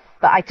body.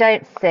 But I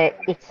don't sit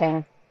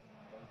eating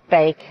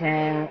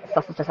bacon,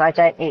 sausages. I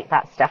don't eat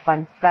that stuff.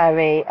 When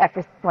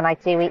I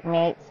do eat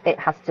meat, it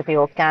has to be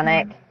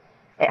organic.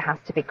 It has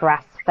to be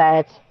grass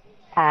fed.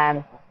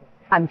 I'm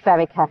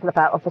very careful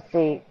about,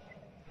 obviously,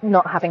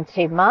 not having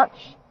too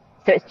much,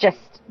 so it's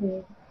just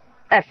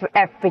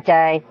every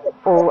day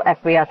or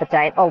every other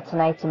day,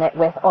 alternating it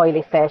with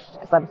oily fish,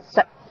 because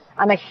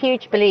I'm a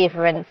huge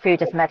believer in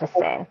food as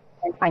medicine,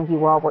 and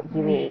you are what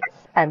you eat,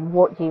 and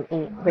what you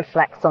eat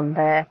reflects on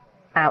the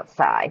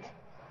outside,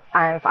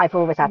 and I've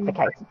always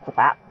advocated for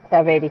that. I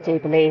really do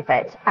believe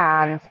it,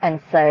 and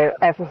so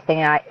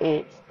everything I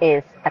eat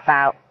is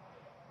about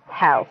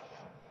health.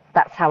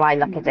 That's how I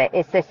look at it.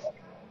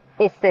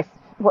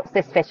 What's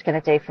this fish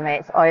going to do for me?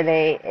 It's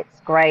oily,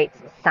 it's great,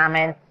 it's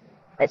salmon,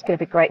 it's going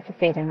to be great for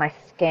feeding my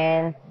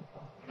skin,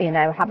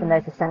 having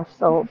those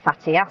essential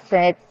fatty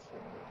acids,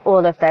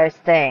 all of those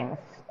things,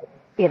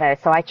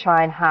 so I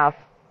try and have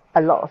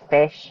a lot of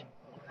fish,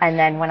 and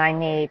then when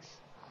I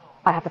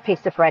have a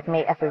piece of red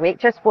meat every week,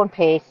 just one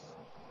piece,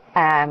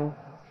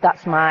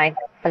 that's my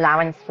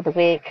allowance for the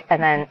week,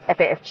 and then a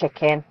bit of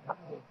chicken,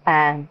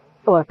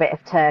 or a bit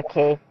of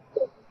turkey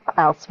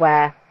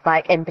elsewhere,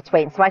 like in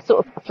between. So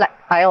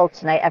I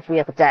alternate every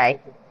other day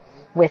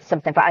with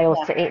something, but I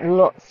also eat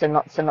lots and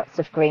lots and lots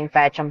of green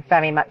veg. I'm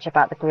very much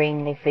about the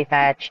green leafy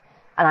veg,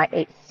 and I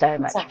eat so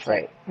much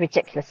fruit,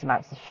 ridiculous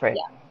amounts of fruit.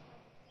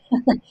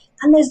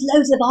 And there's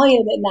loads of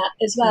iron in that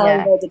as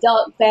well. The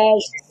dark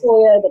veg, the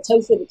soya, the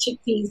tofu, the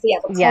chickpeas, the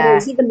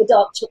avocados, even the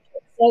dark chocolate.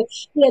 So,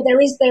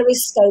 there is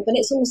scope. And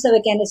it's also,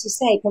 again, as you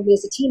say, probably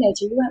as a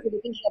teenager, you weren't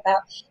really thinking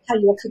about how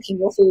you were cooking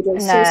your food or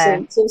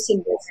sourcing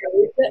your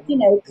food. But,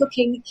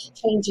 cooking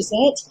changes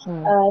it.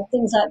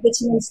 Things like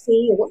vitamin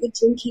C or what you're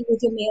drinking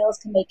with your meals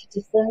can make a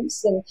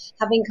difference. And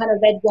having kind of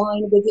red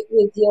wine with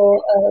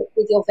your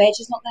veg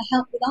is not going to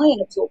help with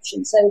iron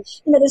absorption. So,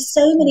 there's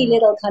so many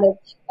little kind of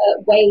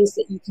ways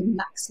that you can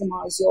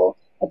maximize your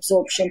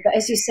absorption. But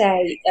as you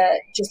say,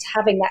 just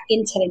having that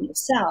intel in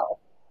yourself,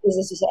 is,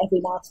 as you say,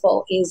 every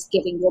mouthful is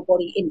giving your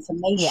body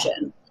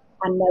information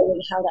and knowing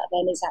how that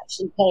then is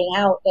actually playing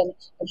out and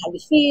how you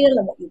feel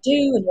and what you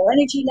do and your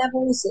energy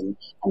levels and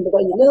the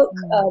way you look,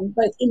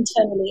 both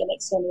internally and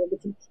externally. And we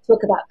can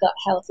talk about gut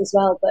health as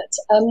well, but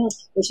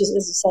which is,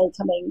 as you say,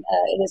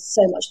 there's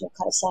so much more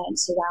kind of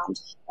science around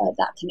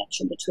that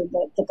connection between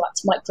the gut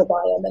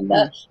microbiome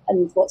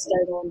and what's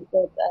going on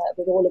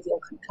with all of your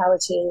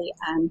clarity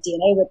and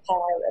DNA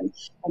repair and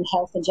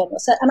health in general.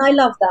 So, and I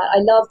love that. I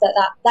love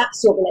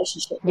that's your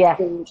relationship with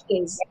food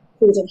is.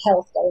 Food and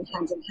health going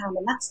hand in hand,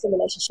 and that's the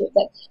relationship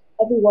that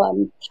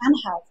everyone can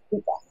have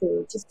with their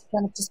food. Just to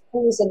kind of just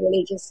pause and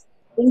really just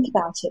think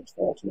about it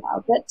for a little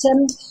while. But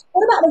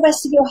what about the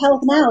rest of your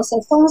health now?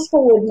 So fast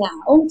forward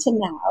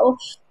now,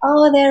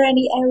 are there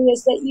any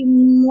areas that you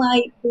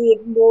might be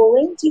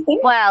ignoring, do you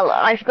think? Well,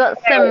 I've got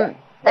some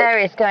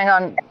areas going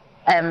on,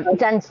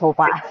 dental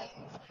wise.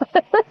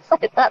 So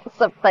that's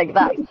something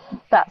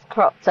that's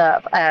cropped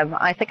up.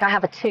 I think I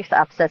have a tooth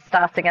abscess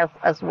starting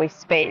as we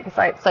speak.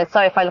 So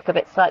sorry if I look a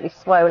bit slightly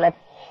swollen.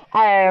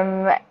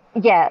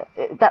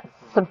 That's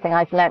something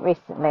I've learnt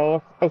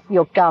recently is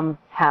your gum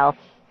health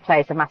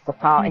plays a massive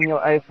part in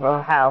your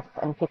overall health,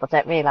 and people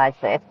don't realise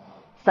this.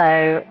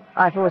 So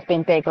I've always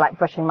been big, like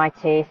brushing my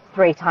teeth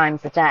 3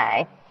 times a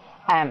day.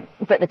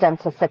 But the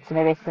dentist said to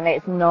me recently,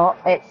 it's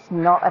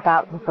not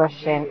about the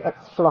brushing,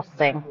 it's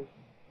flossing.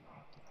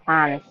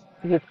 And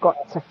you've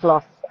got to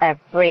floss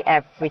every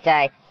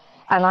day.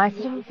 And I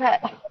said,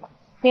 but,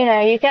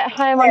 you get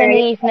home on an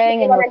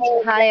evening and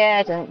you're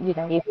tired and,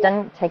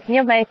 you've taken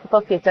your makeup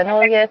off, you've done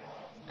all your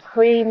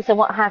creams and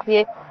what have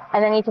you,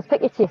 and then you just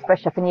pick your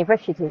toothbrush up and you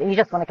brush your teeth and you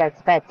just want to go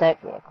to bed, don't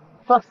you?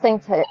 Flossing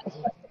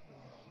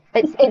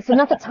it's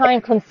another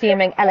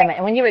time-consuming element.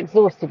 And when you're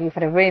exhausted, you've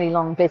had a really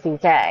long, busy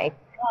day,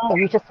 and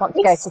you just want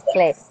to go to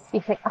sleep.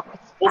 You think, oh,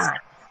 it's fine.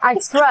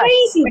 It's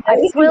crazy,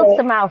 I've swilled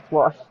some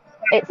mouthwash.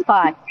 It's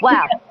fine.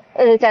 Well,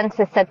 the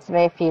dentist said to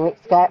me a few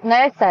weeks ago,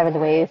 no, Sarah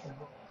Louise,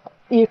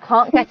 you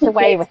can't get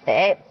away with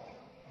it.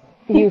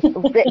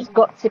 It's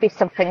got to be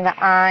something that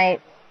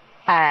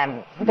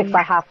because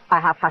I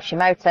have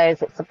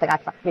Hashimoto's. It's something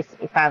I've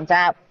recently found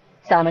out.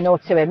 So I'm an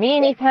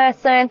autoimmune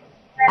person,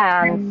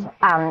 and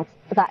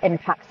that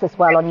impacts as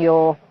well on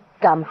your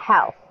gum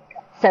health.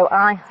 So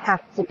I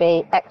have to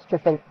be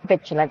extra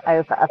vigilant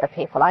over other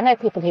people. I know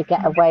people who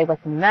get away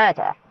with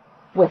murder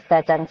with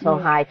their dental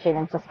hygiene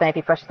and just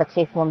maybe brush their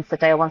teeth once a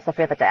day or once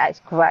every other day.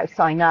 It's gross,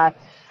 I know.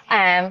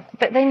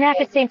 But they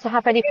never seem to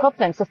have any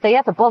problems. If they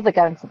ever bother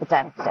going to the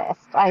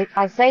dentist,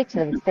 I say to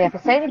them, if they ever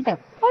say anything,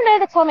 oh no,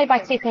 they told me my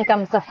teeth and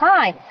gums are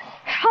fine.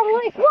 I'm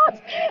like,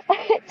 what?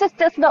 It just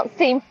does not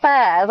seem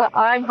fair that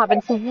I'm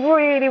having to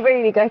really,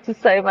 really go to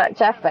so much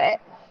effort.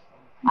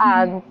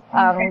 And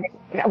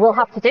we'll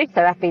have to do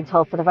so, I've been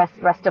told, for the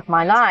rest of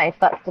my life.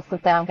 That's just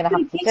something I'm going to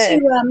have to do.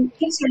 It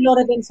gives you a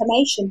lot of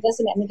information,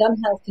 doesn't it? I mean, gum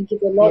health can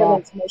give you a lot of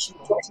information.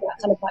 It talks about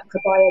kind of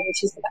microbiome,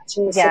 which is the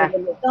bacteria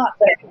sitting in your gut.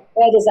 But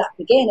where does that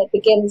begin? It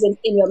begins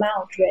in your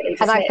mouth, really.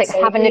 And I think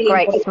having a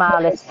great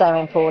smile is so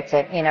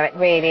important. You know, it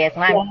really is.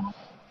 And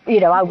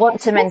I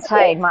want to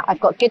maintain I've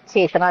got good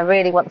teeth, and I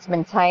really want to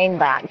maintain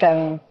that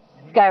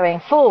going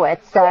forward.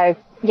 So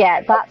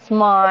yeah, that's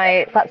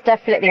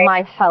definitely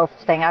my health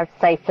thing. I would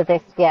say for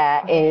this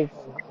year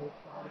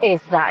is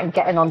that, and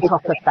getting on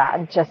top of that,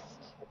 and just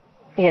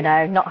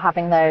not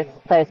having those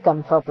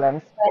gum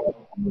problems.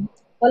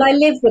 Well, I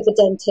live with a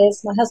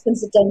dentist. My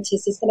husband's a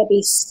dentist. He's going to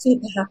be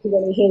super happy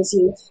when he hears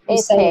you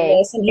saying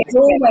this, and he's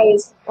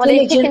always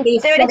diligently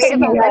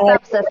flossing away.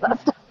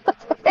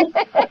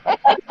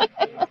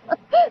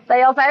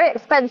 They are very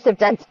expensive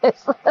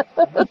dentists.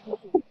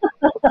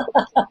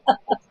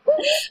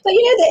 But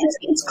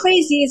it's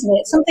crazy, isn't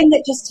it? Something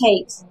that just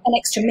takes an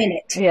extra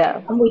minute,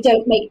 and we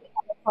don't make it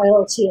a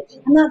priority.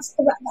 And that's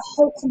the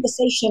whole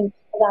conversation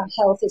around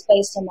health is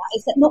based on that.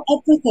 Is that not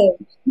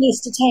everything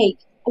needs to take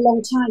a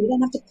long time. You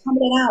don't have to pump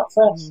it out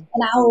for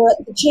an hour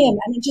at the gym.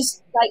 I mean,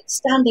 just like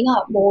standing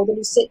up more than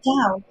you sit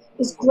down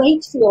is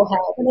great for your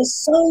health. And there's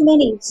so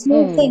many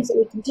small things that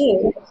we can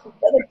do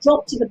that are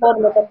dropped to the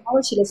bottom of the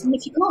priority list. And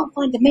if you can't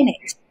find a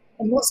minute,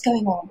 then what's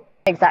going on?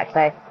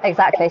 Exactly.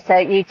 So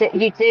you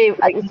do.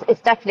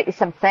 It's definitely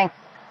something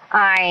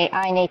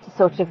I need to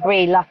sort of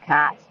re-look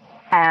at,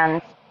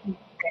 and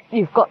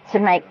you've got to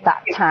make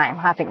that time,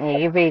 haven't you?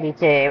 You really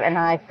do. And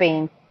I've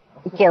been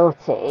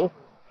guilty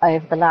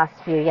over the last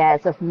few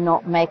years of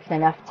not making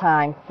enough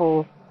time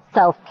for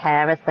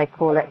self-care, as they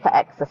call it, for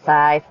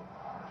exercise,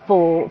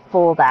 for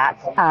that.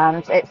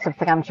 And it's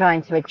something I'm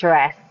trying to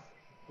address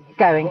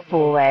going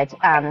forward,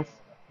 and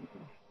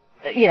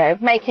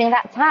making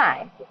that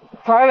time.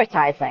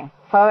 Prioritizing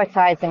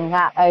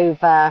that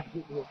over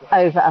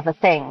other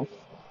things.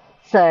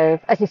 So,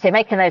 as you say,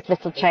 making those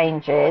little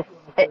changes,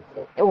 it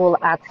all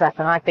adds up,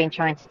 and I've been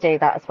trying to do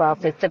that as well.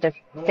 So instead of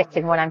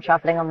sitting when I'm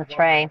travelling on the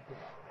train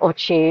or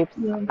tubes,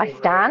 I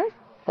stand,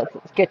 because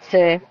it's good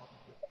to,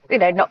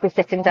 not be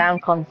sitting down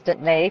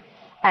constantly.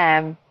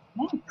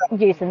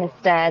 Using the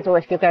stairs, or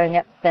if you're going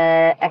up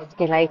the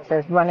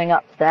escalators, running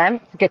up them.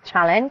 It's a good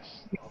challenge.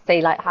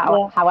 See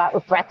how out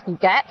of breath you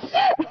get.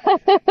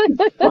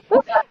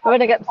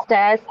 Running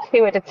upstairs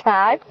 2 at a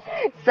time.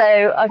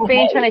 So I've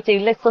been trying to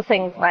do little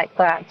things like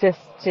that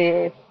just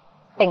to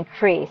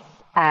increase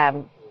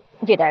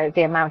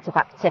the amount of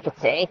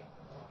activity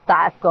that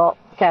I've got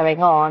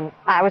going on.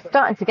 I was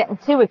starting to get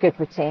into a good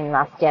routine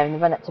last year. In the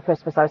run up to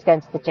Christmas, I was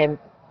going to the gym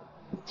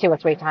 2 or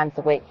 3 times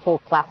a week, 4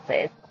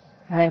 classes.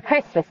 And then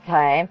Christmas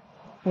came,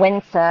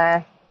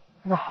 winter,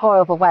 the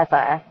horrible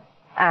weather,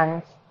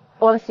 and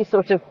once you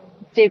sort of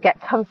do get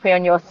comfy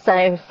on your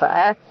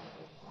sofa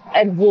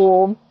and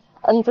warm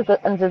under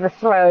the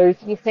throws,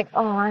 you think,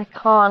 oh, I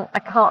can't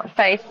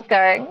face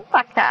going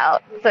back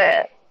out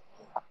to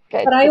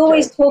go. But I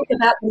always talk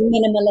about the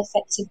minimal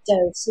effective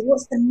dose. So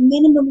what's the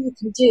minimum you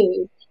can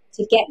do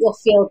to get your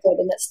feel good,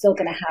 and that's still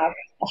going to have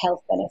a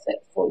health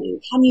benefit for you?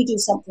 Can you do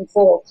something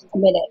for a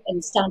minute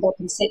and stand up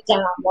and sit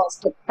down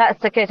whilst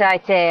That's a good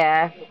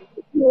idea.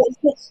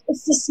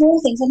 It's the small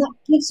things, and that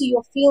gives you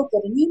your feel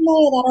good, and you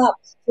layer that up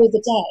through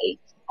the day.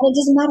 And it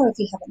doesn't matter if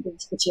you haven't been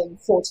to the gym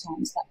 4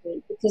 times that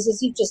week, because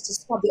as you've just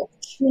described, the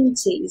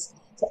opportunities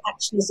to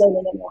actually zone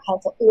in on your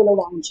health are all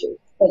around you,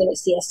 whether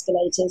it's the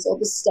escalators or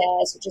the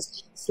stairs, or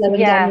just slowing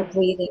down your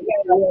breathing,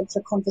 going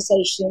for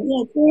conversation.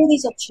 All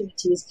these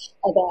opportunities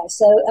are there.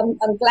 So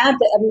I'm glad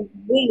that I'm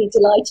really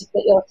delighted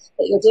that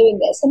you're doing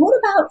this. And what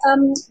about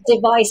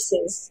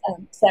devices,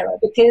 Sarah?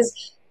 Because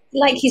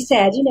like you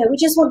said, we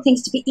just want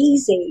things to be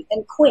easy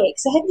and quick.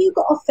 So have you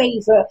got a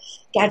favourite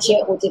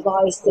gadget or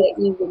device that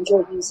you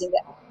enjoy using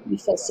that you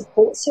feel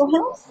supports your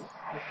health?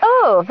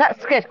 Oh,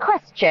 that's a good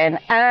question.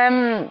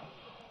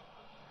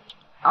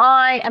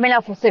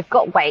 Obviously I've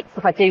got weights.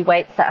 If I do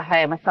weights at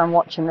home, if I'm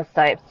watching the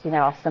soaps,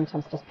 I'll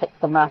sometimes just pick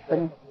them up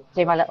and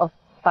do my little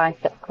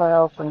bicep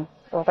curls and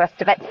all the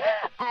rest of it.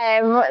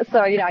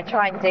 So, I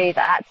try and do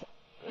that.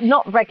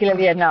 Not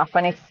regularly enough.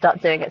 I need to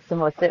start doing it some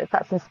more, so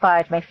that's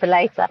inspired me for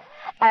later.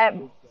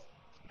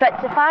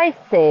 But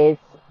devices,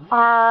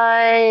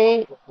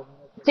 I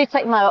do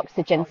take my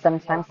oxygen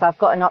sometimes. So I've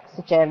got an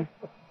oxygen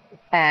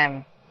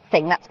thing.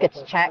 That's good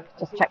to check.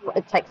 Just check what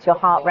it takes, your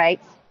heart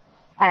rate,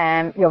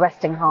 your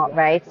resting heart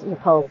rate, your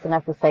pulse and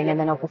everything, and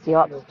then obviously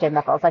your oxygen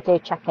levels. I do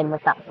check in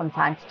with that from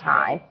time to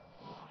time.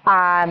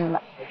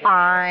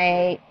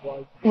 I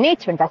need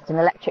to invest in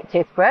an electric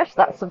toothbrush.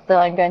 That's something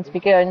I'm going to be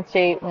going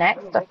to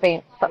next. That's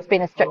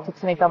been instructed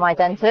to me by my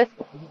dentist.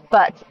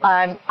 But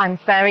I'm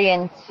very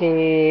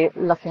into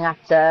looking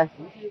after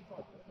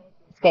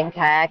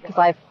skincare because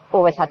I've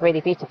always had really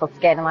beautiful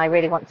skin, and I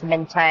really want to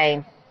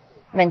maintain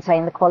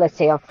the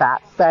quality of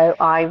that. So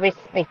I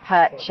recently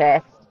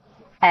purchased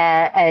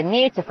a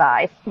new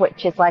device,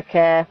 which is like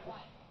a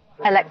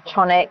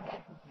electronic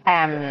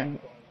massager.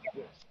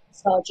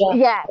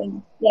 Yeah.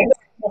 Yes.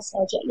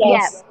 Massager.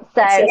 Yes.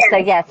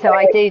 Yeah. So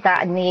I do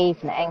that in the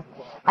evening,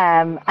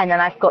 and then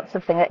I've got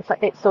something that's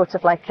it's sort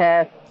of like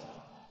how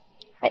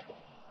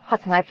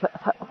can I put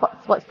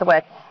what's the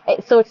word?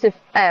 It's sort of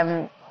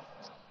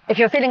if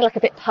you're feeling like a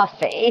bit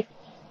puffy,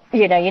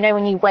 you know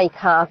when you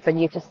wake up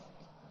and you just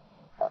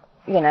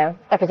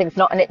everything's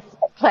not in its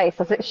place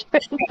as it should be.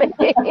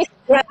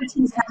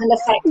 Gravity's had an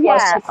effect.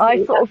 Yeah,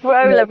 I sort of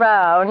roll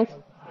around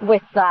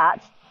with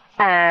that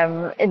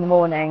in the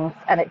mornings,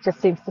 and it just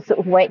seems to sort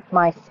of wake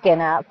my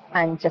skin up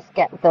and just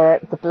get the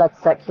blood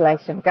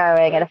circulation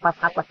going. And if I've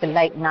had like a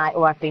late night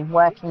or I've been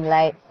working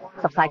late,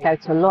 because I go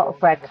to a lot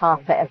of red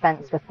carpet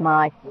events with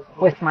my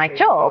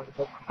job,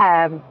 so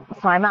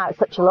I'm out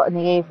such a lot in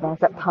the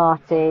evenings at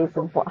parties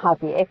and what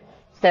have you.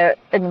 So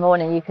in the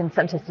morning you can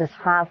sometimes just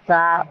have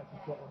that.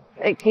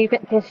 It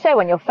can show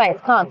on your face,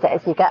 can't it,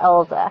 as you get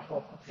older?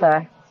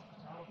 So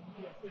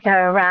go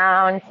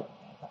around.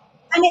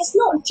 And it's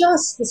not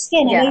just the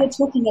skin. I know you're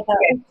talking about,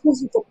 of course,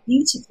 you've got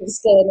beautiful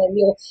skin and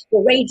you're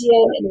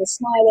radiant and you're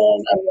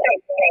smiling and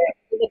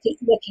you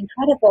look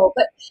incredible.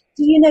 But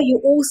do you know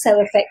you're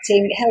also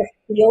affecting health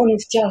beyond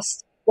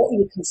just what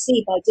you can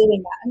see by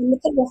doing that? I mean,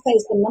 look at your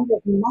face, the number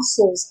of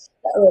muscles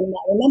that are in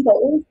there. Remember,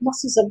 all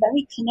muscles are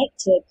very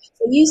connected.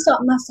 So you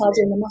start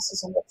massaging the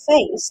muscles on your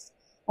face,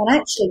 and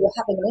actually you're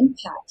having an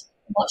impact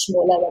much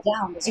more lower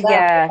down as well.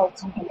 Yeah,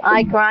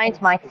 I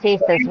grind my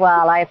teeth as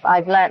well.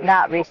 I've learnt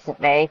that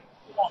recently.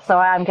 So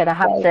I'm going to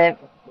have to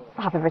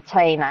have a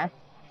retainer,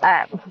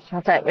 which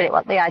I don't really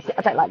want I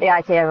don't like the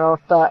idea of,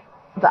 but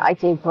I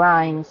do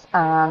grind,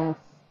 and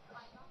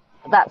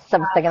that's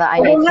something that I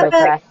need to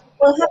address.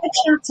 We'll have a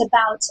chat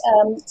about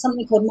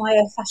something called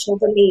myofascial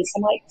release. I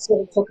might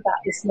sort of talk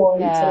about this more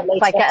in sort of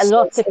later. I get a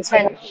lot of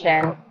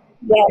tension.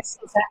 Yes,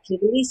 exactly.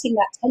 Releasing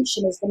that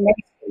tension is the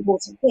most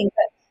important thing,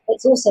 but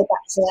it's also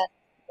back to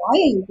why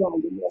are you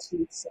grinding your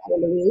teeth,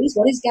 Louise?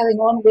 What is going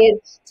on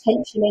with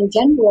tension in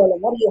general,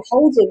 and what are you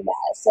holding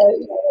there? So,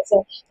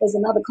 there's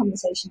another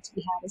conversation to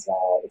be had as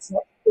well. It's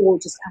not all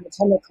just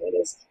anatomical.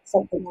 There's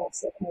something else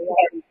that can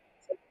arise.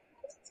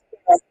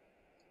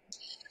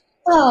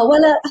 Oh, well,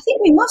 I think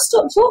we must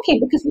stop talking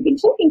because we've been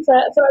talking for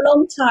a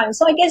long time.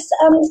 So I guess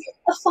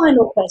a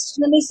final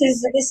question, and this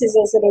is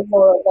a sort of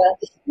more of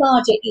a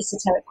larger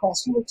esoteric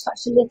question. We've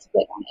touched a little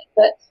bit on it,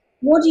 but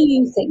what do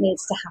you think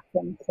needs to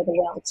happen for the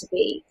world to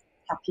be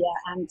happier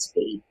and to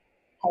be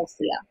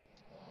healthier?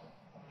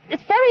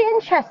 It's very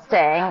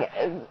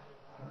interesting.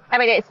 I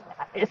mean,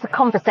 it's a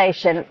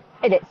conversation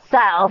in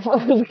itself.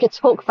 We could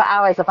talk for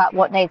hours about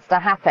what needs to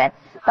happen,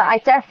 but I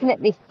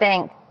definitely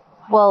think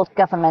world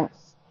governments,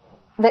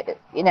 that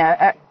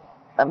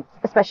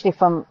especially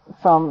from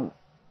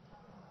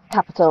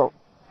capital,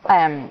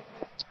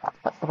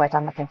 what's the word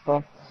I'm looking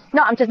for?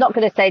 No, I'm just not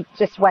going to say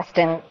just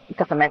Western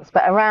governments,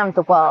 but around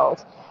the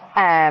world,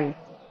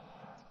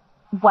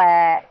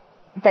 where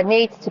there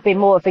needs to be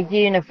more of a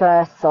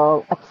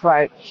universal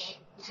approach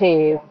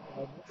to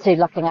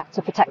looking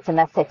to protecting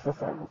their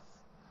citizens.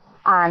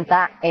 And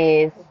that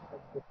is,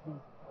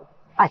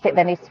 I think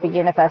there needs to be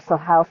universal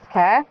health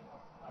care.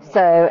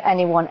 So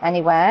anyone,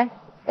 anywhere,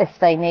 if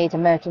they need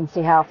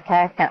emergency health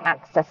care, can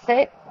access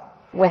it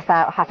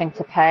without having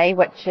to pay,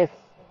 which is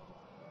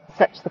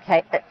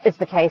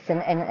the case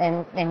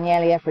in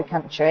nearly every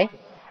country.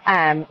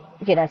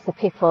 So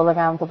people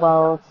around the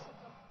world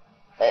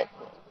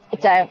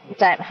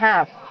don't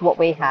have what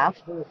we have,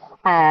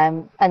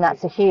 and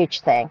that's a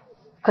huge thing,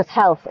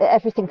 because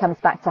everything comes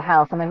back to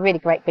health. I'm a really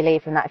great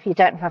believer in that. If you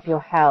don't have your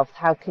health,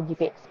 how can you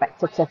be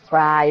expected to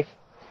thrive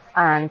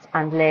and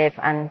live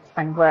and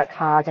work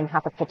hard and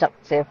have a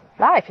productive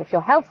life if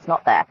your health's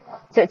not there?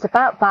 So it's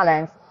about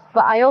balance.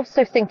 But I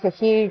also think a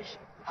huge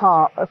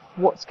part of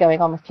what's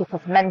going on with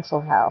people's mental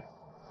health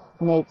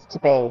needs to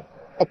be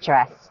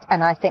addressed,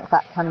 and I think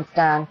that comes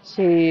down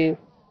to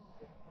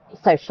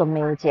social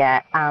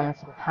media and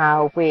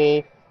how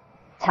we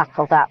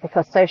tackle that,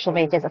 because social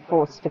media is a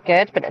force for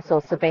good, but it's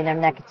also been a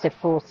negative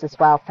force as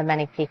well for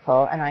many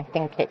people, and I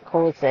think it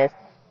causes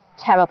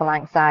terrible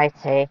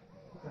anxiety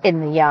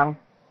in the young.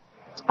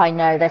 I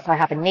know this. I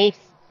have a niece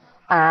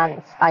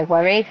and I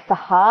worry for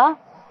her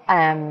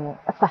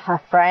For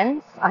her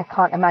friends, I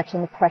can't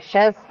imagine the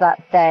pressures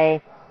that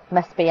they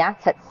must be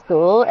at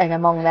school and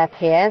among their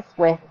peers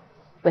with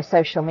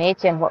social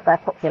media and what their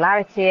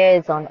popularity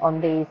is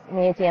on these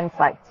mediums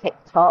like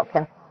TikTok.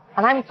 And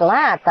I'm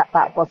glad that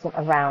that wasn't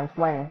around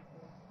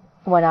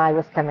when I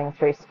was coming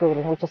through school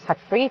and we just had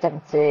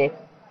freedom to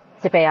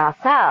be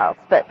ourselves.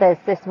 But there's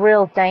this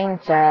real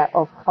danger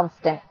of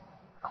constant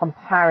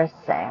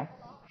comparison.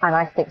 And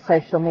I think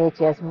social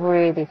media has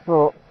really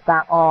brought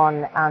that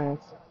on, and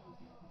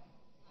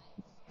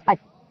I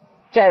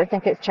don't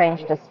think it's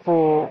changed us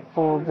for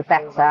the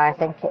better. I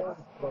think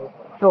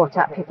it's brought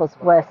up people's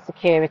worst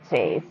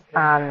insecurities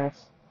and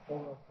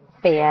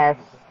fears,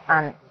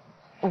 and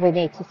we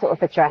need to sort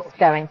of address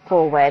going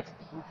forward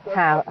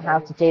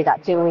how to do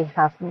that. Do we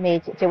have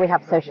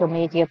social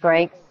media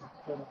breaks?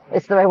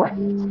 Is there a way of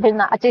doing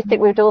that? I do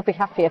think we'd all be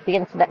happy if the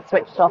internet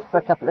switched off for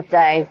a couple of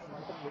days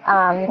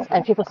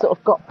and people sort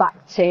of got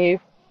back to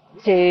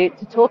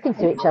talking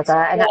to each other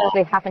and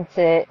actually having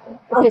to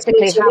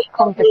physically have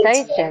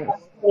conversations.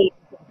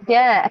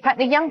 Yeah,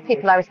 apparently young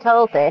people, I was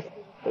told this,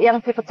 but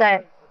young people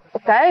don't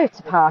go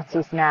to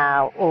parties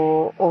now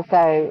or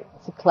go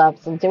to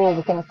clubs and do all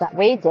the things that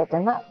we did,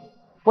 and that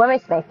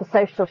worries me for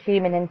social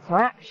human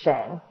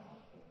interaction.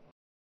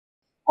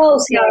 Oh,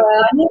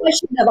 Sarah, I knew I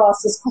shouldn't have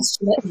asked this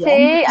question at the end.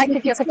 See, I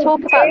could talk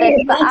about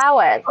this for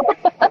hours.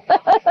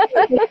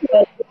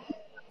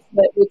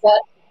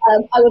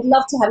 I would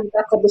love to have you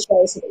back on the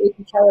show so that we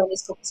can carry on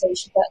this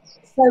conversation, but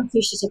so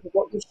appreciative of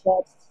what you've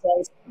shared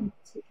today,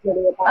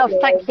 particularly about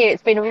thank you.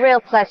 It's been a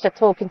real pleasure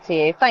talking to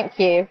you. Thank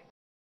you.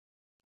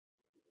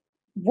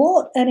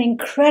 What an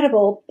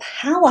incredible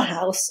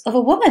powerhouse of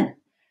a woman.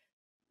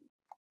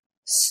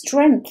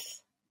 Strength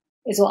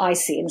is what I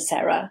see in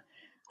Sarah.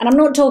 And I'm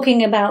not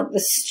talking about the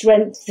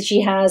strength that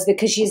she has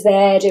because she's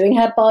there doing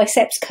her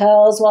biceps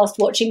curls whilst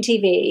watching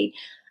TV.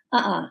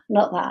 Not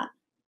that.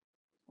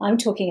 I'm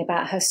talking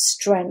about her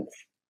strength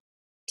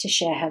to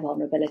share her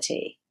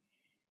vulnerability.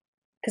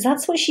 Because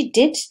that's what she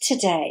did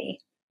today.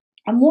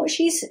 And what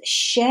she's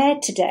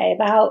shared today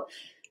about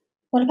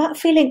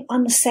feeling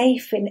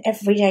unsafe in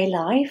everyday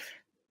life,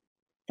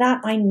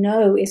 that I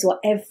know is what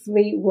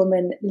every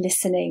woman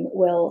listening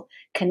will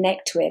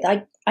connect with.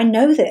 I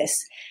know this.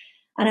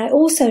 And I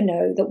also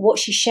know that what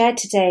she shared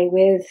today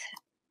with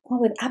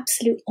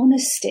absolute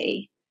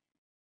honesty,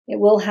 it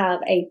will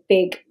have a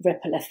big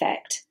ripple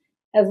effect.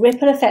 A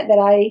ripple effect that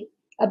I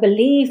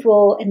believe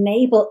will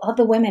enable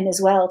other women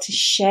as well to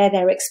share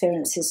their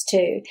experiences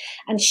too.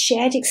 And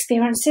shared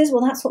experiences,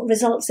 well, that's what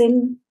results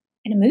in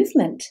a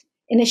movement,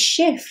 in a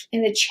shift,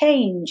 in a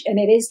change. And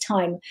it is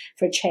time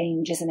for a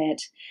change, isn't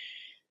it?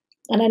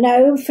 And I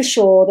know for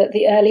sure that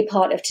the early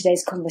part of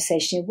today's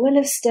conversation will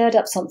have stirred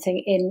up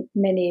something in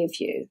many of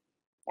you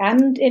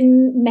and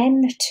in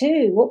men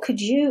too. What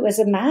could you as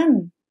a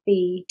man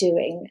be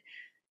doing,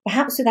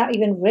 perhaps without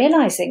even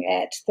realizing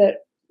it,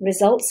 that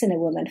results in a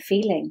woman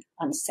feeling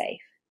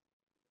unsafe?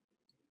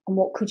 And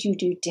what could you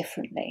do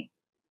differently?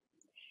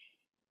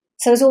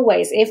 So as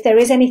always, if there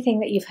is anything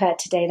that you've heard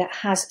today that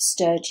has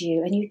stirred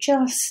you and you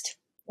just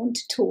want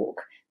to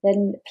talk,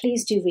 then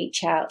please do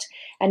reach out.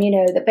 And you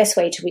know, the best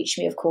way to reach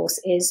me, of course,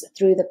 is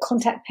through the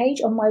contact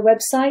page on my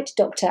website,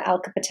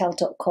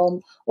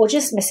 dralkapatel.com, or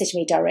just message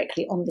me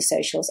directly on the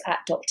socials at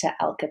Dr.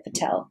 Alka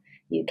Patel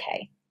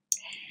UK.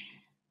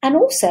 And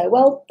also,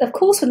 well, of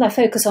course, with my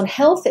focus on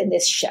health in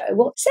this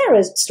show,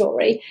 Sarah's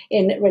story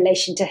in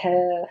relation to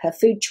her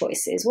food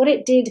choices, what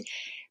it did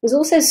was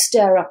also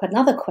stir up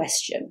another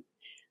question,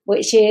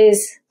 which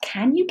is,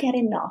 can you get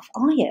enough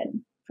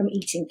iron from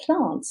eating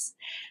plants?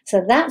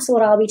 So that's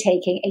what I'll be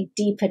taking a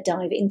deeper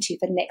dive into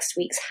for next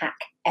week's hack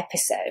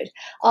episode.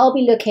 I'll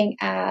be looking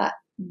at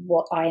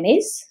what iron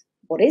is,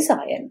 what is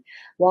iron,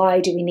 why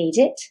do we need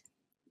it,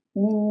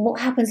 what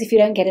happens if you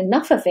don't get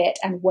enough of it,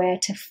 and where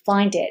to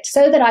find it,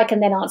 so that I can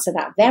then answer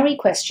that very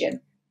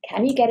question.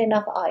 Can you get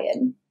enough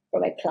iron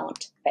from a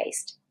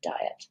plant-based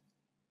diet?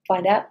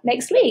 Find out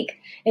next week.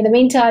 In the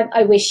meantime,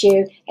 I wish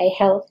you a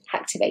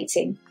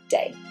health-activating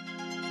day.